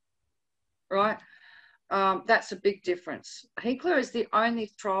 right? That's a big difference. Hinkler is the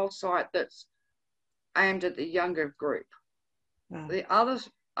only trial site that's aimed at the younger group. Wow. The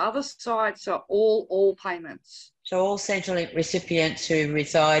other sites are all payments. So all Centrelink recipients who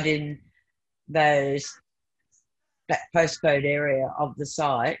reside in those, that postcode area of the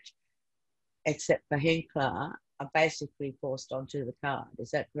site, except for Hinkler, are basically forced onto the card.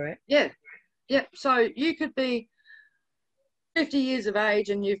 Is that correct? Yeah. Yeah. So you could be 50 years of age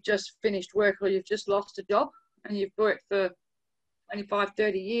and you've just finished work or you've just lost a job and you've worked for 25,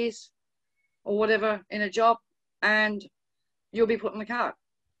 30 years or whatever in a job and you'll be put on the card.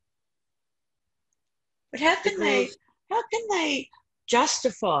 But how can they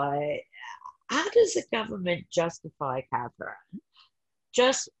justify, how does the government justify, Catherine,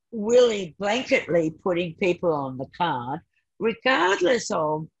 just really blanketly putting people on the card, regardless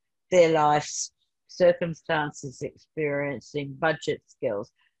of their life's circumstances, experiencing budget skills?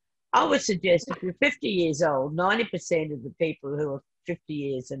 I would suggest if you're 50 years old, 90% of the people who are 50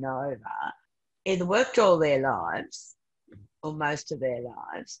 years and over either worked all their lives or most of their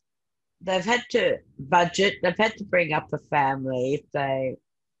lives. They've had to budget, they've had to bring up a family if they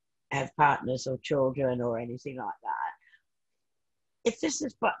have partners or children or anything like that. If this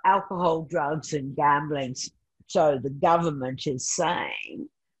is for alcohol, drugs and gambling, so the government is saying,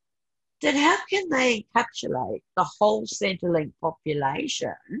 then how can they encapsulate the whole Centrelink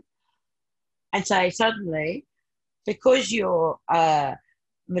population and say suddenly, because you're a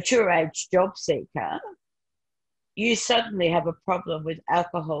mature age job seeker, you suddenly have a problem with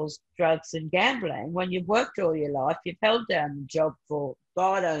alcohol, drugs and gambling when you've worked all your life, you've held down the job for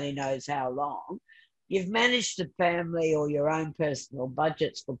God only knows how long, you've managed a family or your own personal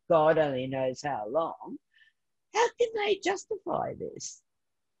budgets for God only knows how long. How can they justify this?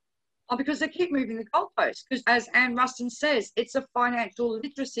 Oh, because they keep moving the goalposts. Because as Anne Ruston says, it's a financial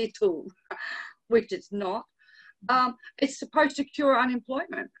literacy tool, which it's not. It's supposed to cure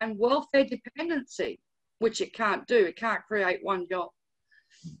unemployment and welfare dependency, which it can't do. It can't create one job.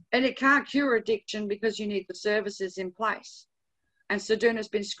 And it can't cure addiction because you need the services in place. And Seduna's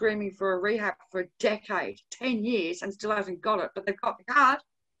been screaming for a rehab for a decade, 10 years, and still hasn't got it. But they've got the card.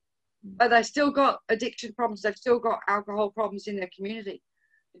 But they've still got addiction problems. They've still got alcohol problems in their community.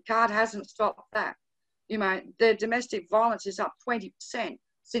 The card hasn't stopped that. You know, their domestic violence is up 20%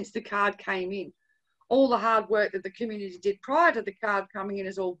 since the card came in. All the hard work that the community did prior to the card coming in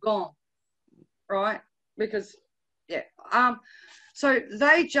is all gone, right? Because, yeah. So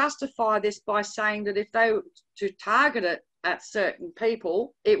they justify this by saying that if they were to target it at certain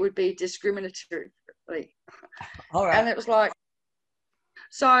people, it would be discriminatory. All right. And it was like,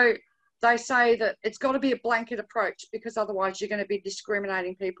 so they say that it's got to be a blanket approach because otherwise you're going to be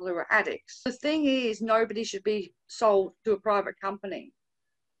discriminating people who are addicts. The thing is, nobody should be sold to a private company.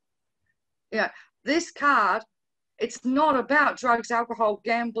 Yeah, this card, it's not about drugs, alcohol,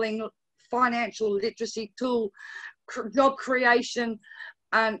 gambling, financial literacy tool, job creation.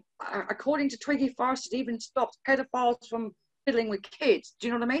 And according to Twiggy Forrest, it even stops pedophiles from fiddling with kids. Do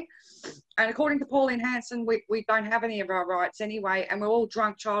you know what I mean? And according to Pauline Hanson, we don't have any of our rights anyway, and we're all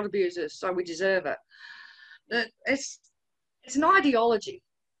drunk child abusers, so we deserve it. It's an ideology.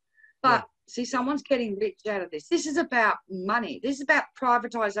 But see, someone's getting rich out of this. This is about money. This is about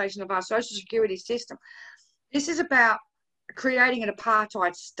privatisation of our social security system. This is about creating an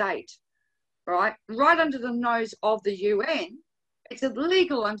apartheid state, right? Right under the nose of the UN. It's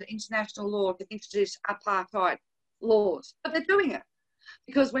illegal under international law to introduce apartheid laws, but they're doing it.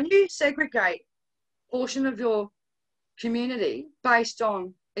 Because when you segregate a portion of your community based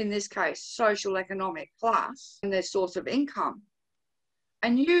on, in this case, social economic class and their source of income,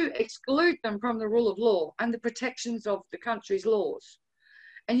 and you exclude them from the rule of law and the protections of the country's laws,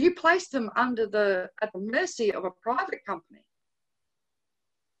 and you place them at the mercy of a private company,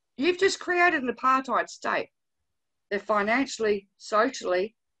 you've just created an apartheid state. They're financially,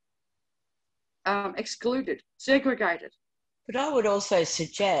 socially excluded, segregated. But I would also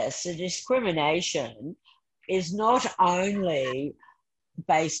suggest that discrimination is not only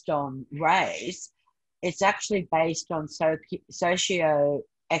based on race, it's actually based on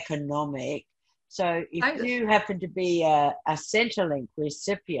socio-economic. So if you happen to be a Centrelink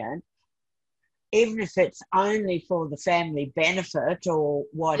recipient, even if it's only for the family benefit or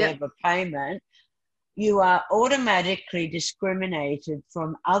whatever payment, you are automatically discriminated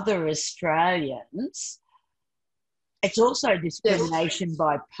from other Australians. It's also discrimination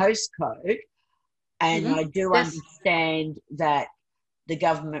by postcode. And I do understand that the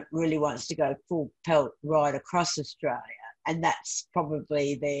government really wants to go full pelt right across Australia. And that's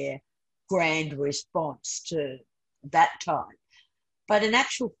probably their grand response to that time. But in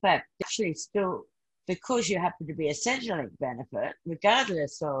actual fact, actually still, because you happen to be a Centrelink benefit,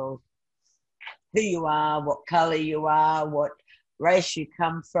 regardless of who you are, what colour you are, what race you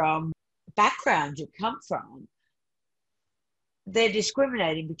come from, background you come from, they're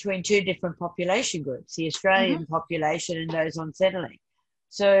discriminating between two different population groups, the Australian population and those on Centrelink.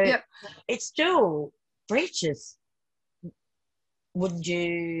 So Yep. it still breaches. Wouldn't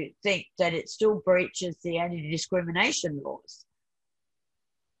you think that it still breaches the anti-discrimination laws?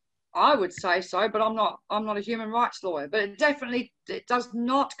 I would say so, but I'm not a human rights lawyer. But it does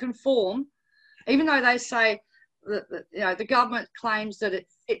not conform, even though they say that the government claims that it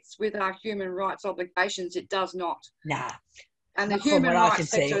fits with our human rights obligations. It does not. Nah. And the human rights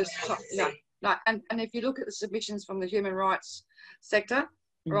sector is no. And if you look at the submissions from the human rights sector,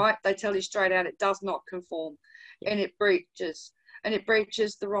 right, they tell you straight out it does not conform, and it breaches. And it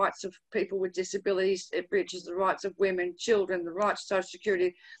breaches the rights of people with disabilities. It breaches the rights of women, children, the right to social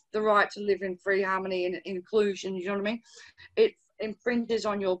security, the right to live in free harmony and inclusion. You know what I mean? It infringes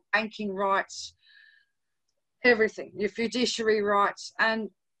on your banking rights, everything, your fiduciary rights. And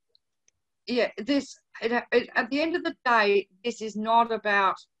yeah, at the end of the day, this is not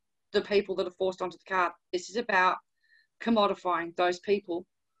about the people that are forced onto the card. This is about commodifying those people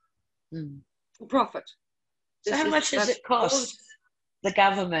for profit. So how much does it cost the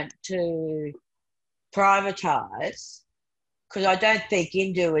government to privatise? Because I don't think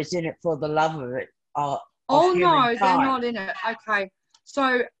Indue is in it for the love of it. Oh, no, they're not in it. Okay.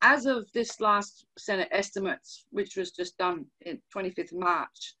 So as of this last Senate estimates, which was just done in 25th of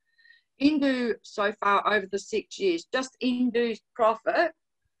March, Indue so far over the 6 years, just Indue's profit,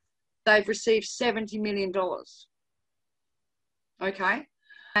 they've received $70 million. Okay.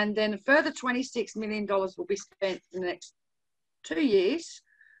 And then a further $26 million will be spent in the next 2 years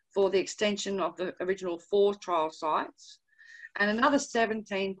for the extension of the original 4 trial sites. And another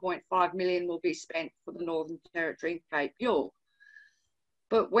 $17.5 million will be spent for the Northern Territory and Cape York.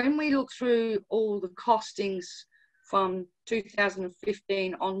 But when we look through all the costings from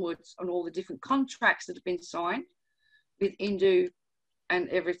 2015 onwards on all the different contracts that have been signed with Indue and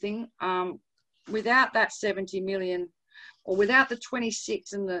everything, without that 70 million, or without the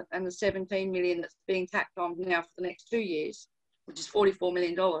 26 and the 17 million that's being tacked on now for the next 2 years, which is $44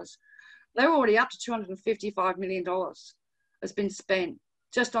 million, they're already up to $255 million has been spent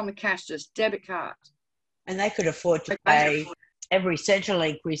just on the cashless debit card. And they could afford to pay every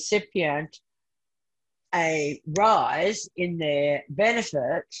Centrelink recipient a rise in their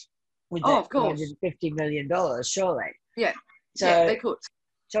benefit with that $250 million, surely. Yeah, so, yeah, they could.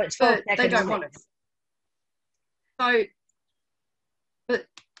 So it's false economics. They don't want it. So, but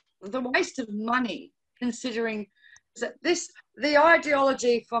the waste of money, considering that the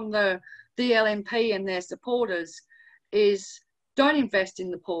ideology from the LNP and their supporters is don't invest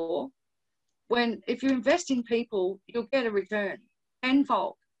in the poor. If you invest in people, you'll get a return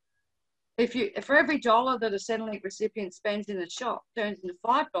tenfold. For every dollar that a Centrelink recipient spends in a shop, turns into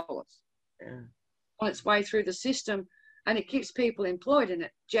 $5 on its way through the system, and it keeps people employed and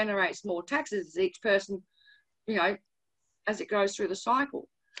it generates more taxes as each person, as it goes through the cycle.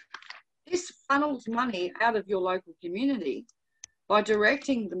 This funnels money out of your local community by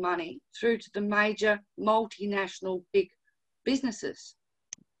directing the money through to the major multinational big businesses.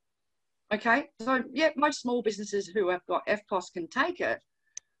 Okay, so yeah, most small businesses who have got FPOS can take it,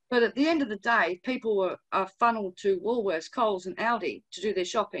 but at the end of the day, people are funneled to Woolworths, Coles and Aldi to do their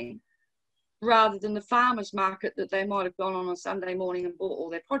shopping, rather than the farmers market that they might have gone on Sunday morning and bought all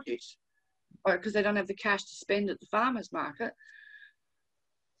their produce, because they don't have the cash to spend at the farmers market.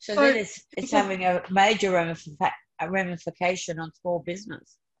 So then it's having a major ramification on small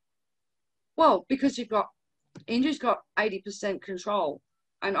business. Well, because Indue's got 80% control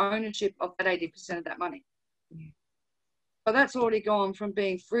and ownership of that 80% of that money. Yeah. But that's already gone from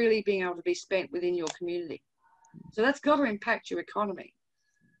being able to be spent within your community. So that's got to impact your economy.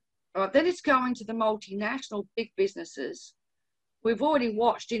 All right, then it's going to the multinational big businesses. We've already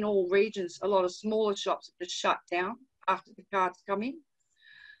watched in all regions a lot of smaller shops have just shut down after the cards come in.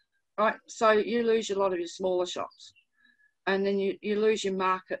 All right, so you lose a lot of your smaller shops, and then you lose your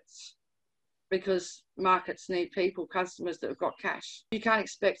markets, because markets need people, customers that have got cash. You can't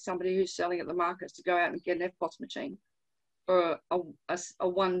expect somebody who's selling at the markets to go out and get an FPOS machine for a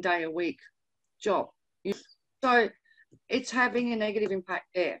 1 day a week job. So it's having a negative impact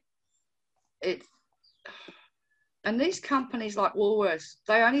there. And these companies like Woolworths,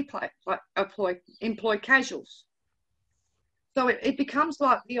 they only employ casuals. So it becomes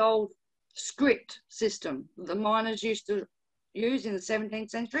like the old script system the miners used to use in the 17th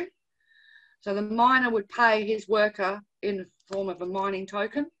century. So the miner would pay his worker in the form of a mining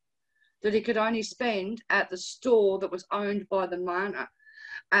token that he could only spend at the store that was owned by the miner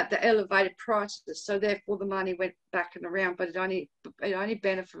at the elevated prices. So therefore the money went back and around, but it only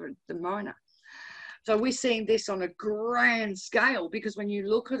benefited the miner. So we're seeing this on a grand scale, because when you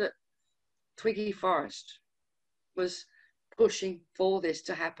look at it, Twiggy Forrest was pushing for this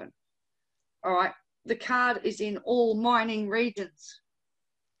to happen. All right. The card is in all mining regions.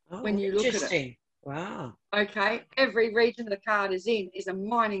 Oh, when you look at it. interesting. Wow. Okay. Every region the card is in is a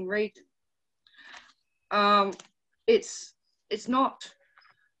mining region. It's not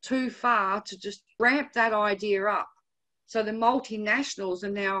too far to just ramp that idea up. So the multinationals are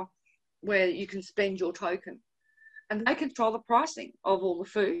now where you can spend your token, and they control the pricing of all the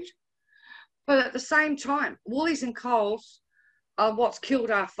food. But at the same time, Woolies and Coles are what's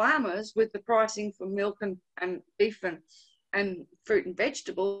killed our farmers with the pricing for milk and beef and fruit and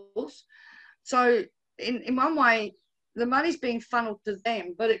vegetables. So in one way, the money's being funneled to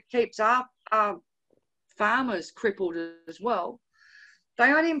them, but it keeps our farmers crippled as well.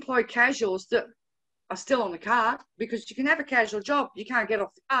 They only employ casuals that are still on the card, because you can have a casual job, you can't get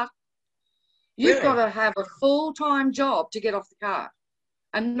off the card. You've Really? got to have a full-time job to get off the card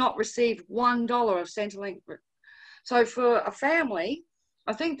and not receive $1 of Centrelink. So for a family,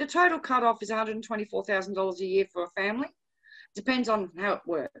 I think the total cutoff is $124,000 a year for a family. Depends on how it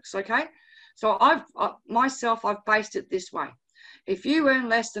works, okay? So I've based it this way. If you earn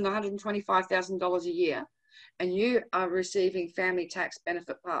less than $125,000 a year and you are receiving family tax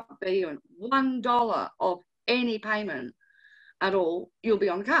benefit Part B and $1 of any payment at all, you'll be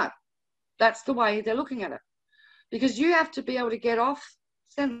on the card. That's the way they're looking at it. Because you have to be able to get off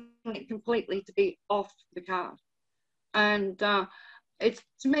Centrelink completely to be off the card. And it's,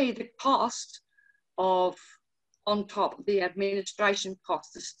 to me, the cost of, on top of the administration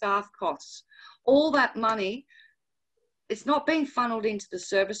costs, the staff costs, all that money, it's not being funneled into the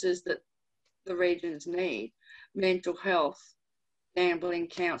services that the regions need: mental health, gambling,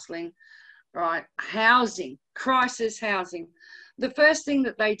 counselling, right, housing, crisis housing. The first thing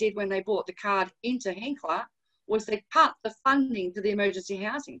that they did when they brought the card into Hinkler was they cut the funding to the emergency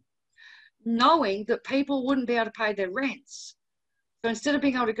housing, knowing that people wouldn't be able to pay their rents. So instead of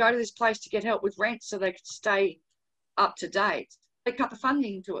being able to go to this place to get help with rent so they could stay up to date, they cut the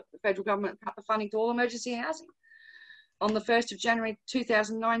funding to it. The federal government cut the funding to all emergency housing on the 1st of January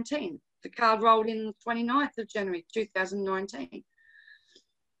 2019. The card rolled in the 29th of January 2019.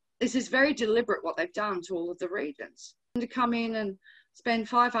 This is very deliberate what they've done to all of the regions. To come in and spend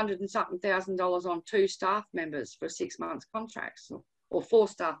 $500 and something thousand on 2 staff members for 6 months contracts, or 4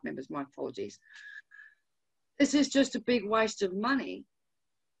 staff members, my apologies. This is just a big waste of money.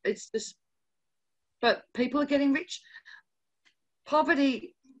 It's just, but people are getting rich.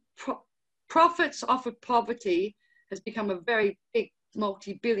 Poverty, profits off of poverty has become a very big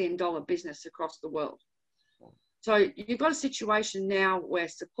multi-billion-dollar business across the world. So you've got a situation now where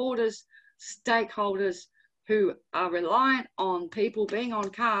supporters, stakeholders who are reliant on people being on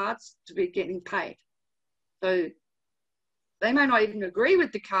cards to be getting paid. So they may not even agree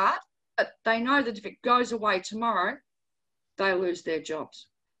with the card, but they know that if it goes away tomorrow, they'll lose their jobs.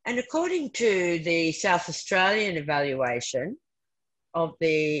 And according to the South Australian evaluation of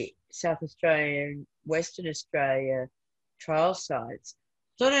the South Australian, Western Australia trial sites,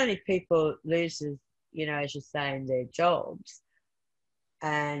 not only people loses, you know, as you're saying, their jobs,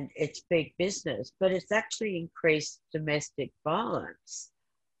 and it's big business, but it's actually increased domestic violence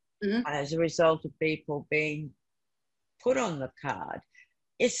as a result of people being put on the card.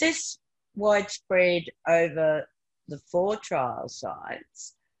 Is this widespread over the 4 trial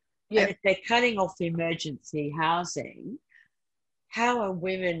sites? Yeah. And if they're cutting off emergency housing, how are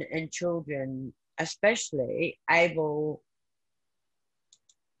women and children especially able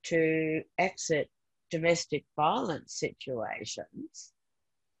to exit domestic violence situations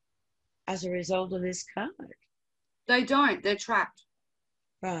as a result of this card? They don't. They're trapped.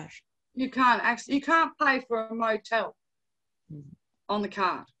 Right. You can't pay for a motel on the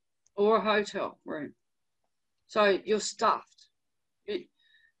card or a hotel room. So you're stuffed.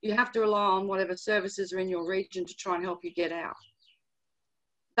 You have to rely on whatever services are in your region to try and help you get out.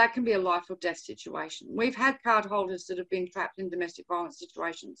 That can be a life or death situation. We've had card holders that have been trapped in domestic violence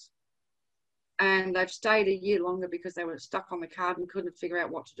situations, and they've stayed a year longer because they were stuck on the card and couldn't figure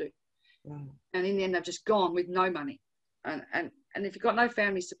out what to do. Right. And in the end, they've just gone with no money. And if you've got no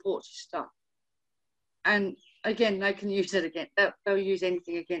family support, you're stuck. And again, they can use it again. They'll use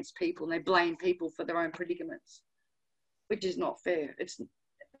anything against people, and they blame people for their own predicaments, which is not fair.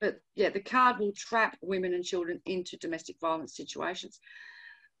 But yeah, the card will trap women and children into domestic violence situations.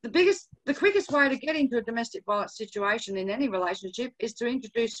 The quickest way to get into a domestic violence situation in any relationship is to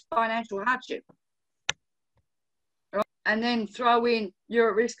introduce financial hardship. Right? And then throw in you're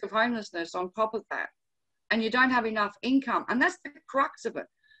at risk of homelessness on top of that. And you don't have enough income. And that's the crux of it.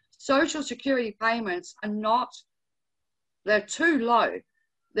 social security payments are not, they're too low.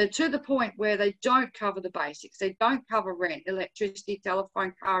 They're to the point where they don't cover the basics. They don't cover rent, electricity,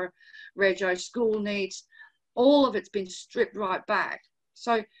 telephone, car, rego, school needs. All of it's been stripped right back.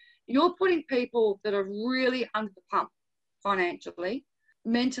 So you're putting people that are really under the pump financially,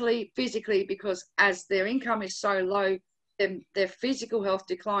 mentally, physically, because as their income is so low, their physical health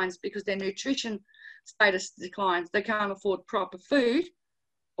declines because their nutrition status declines. They can't afford proper food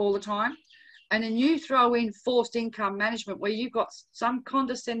all the time. And then you throw in forced income management where you've got some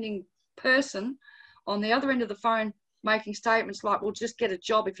condescending person on the other end of the phone making statements like, well, just get a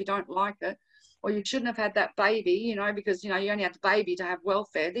job if you don't like it, or you shouldn't have had that baby, you know, because, you know, you only had the baby to have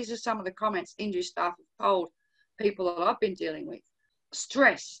welfare. These are some of the comments industry staff have told people that I've been dealing with.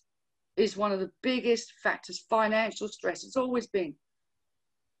 Stress is one of the biggest factors, financial stress. It's always been.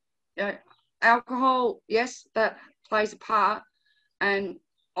 You know, alcohol, yes, that plays a part. And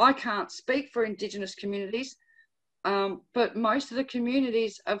I can't speak for Indigenous communities, but most of the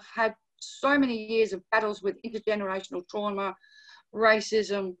communities have had so many years of battles with intergenerational trauma,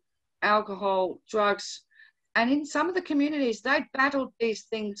 racism, alcohol, drugs. And in some of the communities, they battled these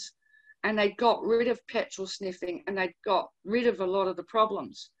things and they got rid of petrol sniffing and they got rid of a lot of the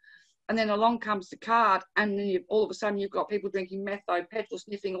problems. And then along comes the card, and then all of a sudden you've got people drinking metho, petrol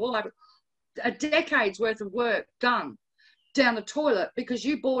sniffing, all over. A decade's worth of work done down the toilet because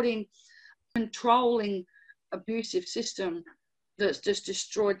you bought in controlling, abusive system that's just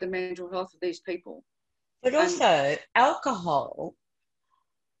destroyed the mental health of these people. But also, alcohol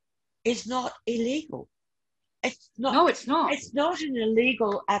is not illegal. It's not. No, it's not. It's not an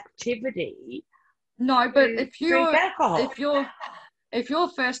illegal activity. No, but if you're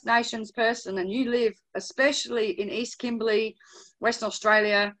First Nations person and you live, especially in East Kimberley, Western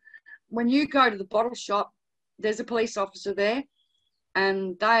Australia, when you go to the bottle shop, there's a police officer there,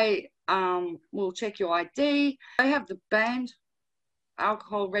 and they will check your ID. They have the banned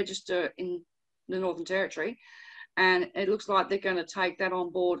alcohol register in the Northern Territory, and it looks like they're going to take that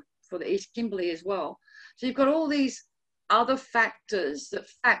on board for the East Kimberley as well. So you've got all these other factors that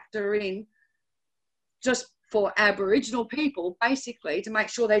factor in just for Aboriginal people, basically, to make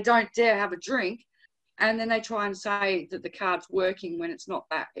sure they don't dare have a drink. And then they try and say that the card's working when it's not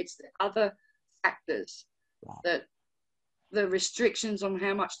that. It's the other factors, that the restrictions on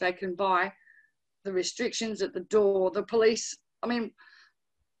how much they can buy, the restrictions at the door, the police. I mean,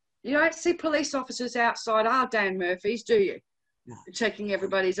 you don't see police officers outside our Dan Murphy's, do you? No. Checking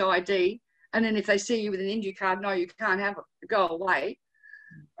everybody's ID. And then if they see you with an injury card, no, you can't have it, go away,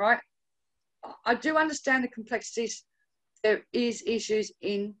 right? I do understand the complexities. There is issues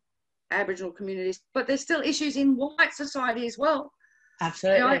in Aboriginal communities, but there's still issues in white society as well.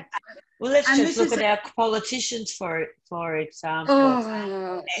 Absolutely. You know? Well, let's just look at our politicians for example.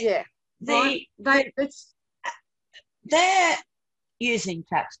 Oh, yeah. They're using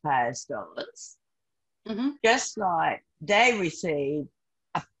taxpayers' dollars, just like they receive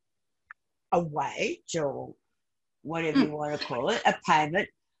a wage or whatever you want to call it, a payment,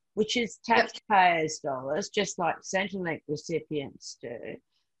 which is taxpayers' dollars, just like Centrelink recipients do.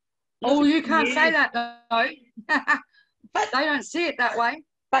 Oh, you can't say that, though. But they don't see it that way.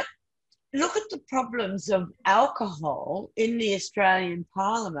 But look at the problems of alcohol in the Australian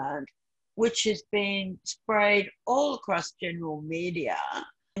Parliament, which has been sprayed all across general media,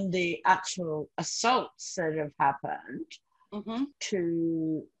 and the actual assaults that have happened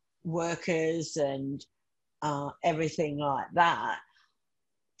to workers and everything like that.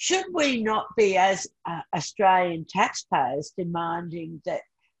 Should we not be, as Australian taxpayers, demanding that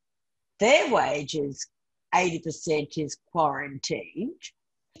their wages, 80% is quarantined?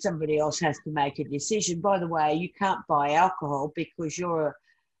 Somebody else has to make a decision. By the way, you can't buy alcohol because you're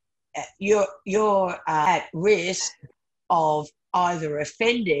at risk of either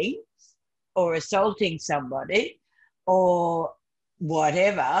offending or assaulting somebody or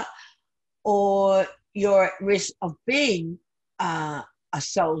whatever, or you're at risk of being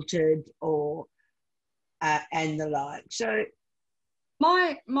assaulted or and the like. So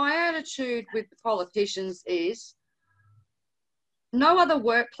my attitude with the politicians is no other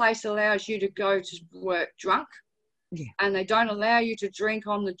workplace allows you to go to work drunk, and they don't allow you to drink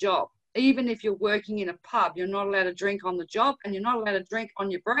on the job. Even if you're working in a pub, you're not allowed to drink on the job, and you're not allowed to drink on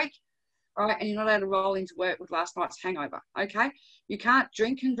your break, right? And you're not allowed to roll into work with last night's hangover, okay? You can't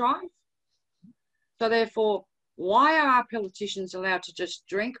drink and drive. So therefore, why are our politicians allowed to just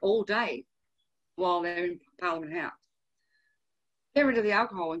drink all day while they're in Parliament House? Get rid of the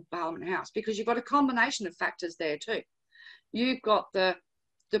alcohol in Parliament House, because you've got a combination of factors there too. You've got the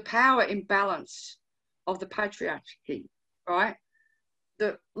power imbalance of the patriarchy, right?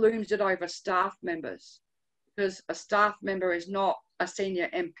 that looms it over staff members, because a staff member is not a senior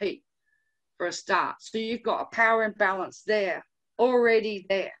MP for a start. So you've got a power imbalance there, already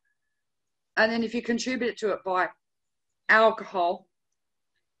there. And then if you contribute to it by alcohol,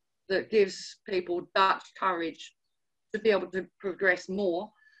 that gives people Dutch courage to be able to progress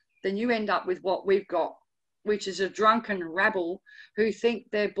more, then you end up with what we've got, which is a drunken rabble who think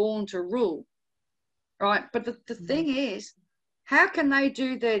they're born to rule, right? But the thing is, how can they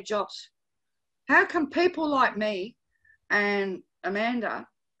do their jobs? How can people like me and Amanda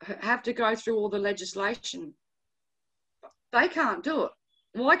have to go through all the legislation? They can't do it.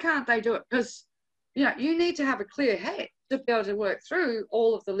 Why can't they do it? Because, you know, you need to have a clear head to be able to work through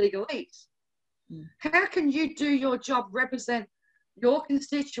all of the legalese. How can you do your job, represent your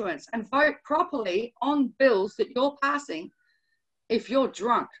constituents and vote properly on bills that you're passing if you're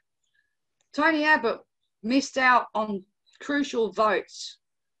drunk? Tony Abbott missed out on crucial votes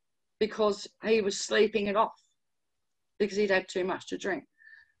because he was sleeping it off because he'd had too much to drink.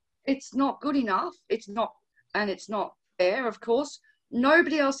 It's not good enough. It's not fair, of course.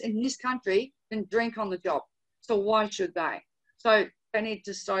 Nobody else in this country can drink on the job. So why should they? So they need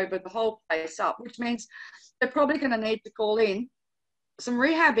to sober the whole place up, which means they're probably going to need to call in some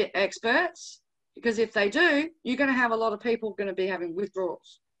rehab experts, because if they do, you're going to have a lot of people going to be having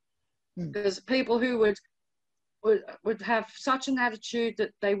withdrawals. Because people who would have such an attitude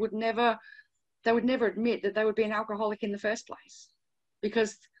that they would never admit that they would be an alcoholic in the first place,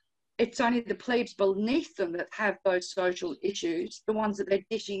 because it's only the plebes beneath them that have those social issues, the ones that they're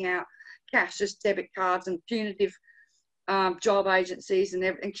dishing out cashless debit cards and punitive job agencies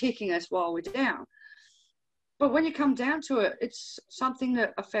and kicking us while we're down. But when you come down to it, it's something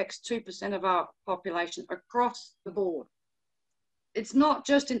that affects 2% of our population across the board. It's not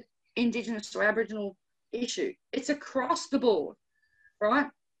just an Indigenous or Aboriginal issue. It's across the board, right?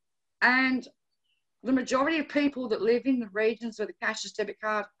 And the majority of people that live in the regions where the cashless debit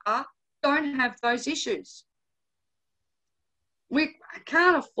card don't have those issues. We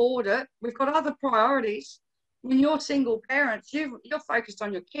can't afford it. We've got other priorities. When you're single parents, you're focused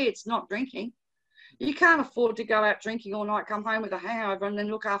on your kids, not drinking. You can't afford to go out drinking all night, come home with a hangover, and then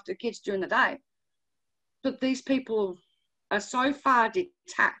look after the kids during the day. But these people are so far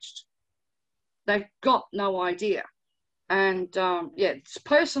detached. They've got no idea. And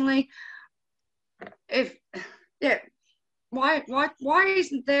personally, why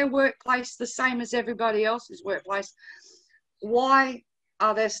isn't their workplace the same as everybody else's workplace? Why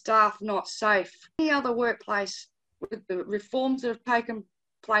are their staff not safe? Any other workplace, with the reforms that have taken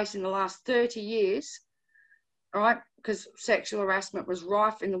place in the last 30 years, all right, because sexual harassment was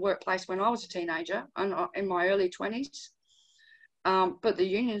rife in the workplace when I was a teenager and in my early 20s. But the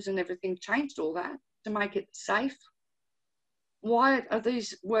unions and everything changed all that to make it safe. Why are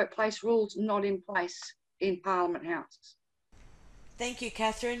these workplace rules not in place in Parliament House? Thank you,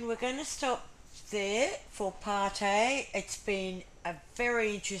 Catherine. We're going to stop there for part A. It's been a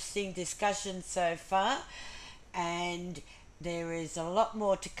very interesting discussion so far, and there is a lot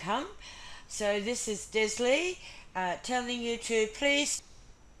more to come. So this is Desley telling you to please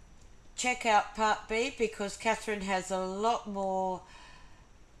check out part B, because Catherine has a lot more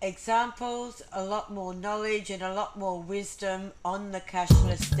examples, a lot more knowledge and a lot more wisdom on the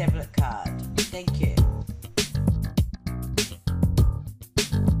cashless debit card. Thank you.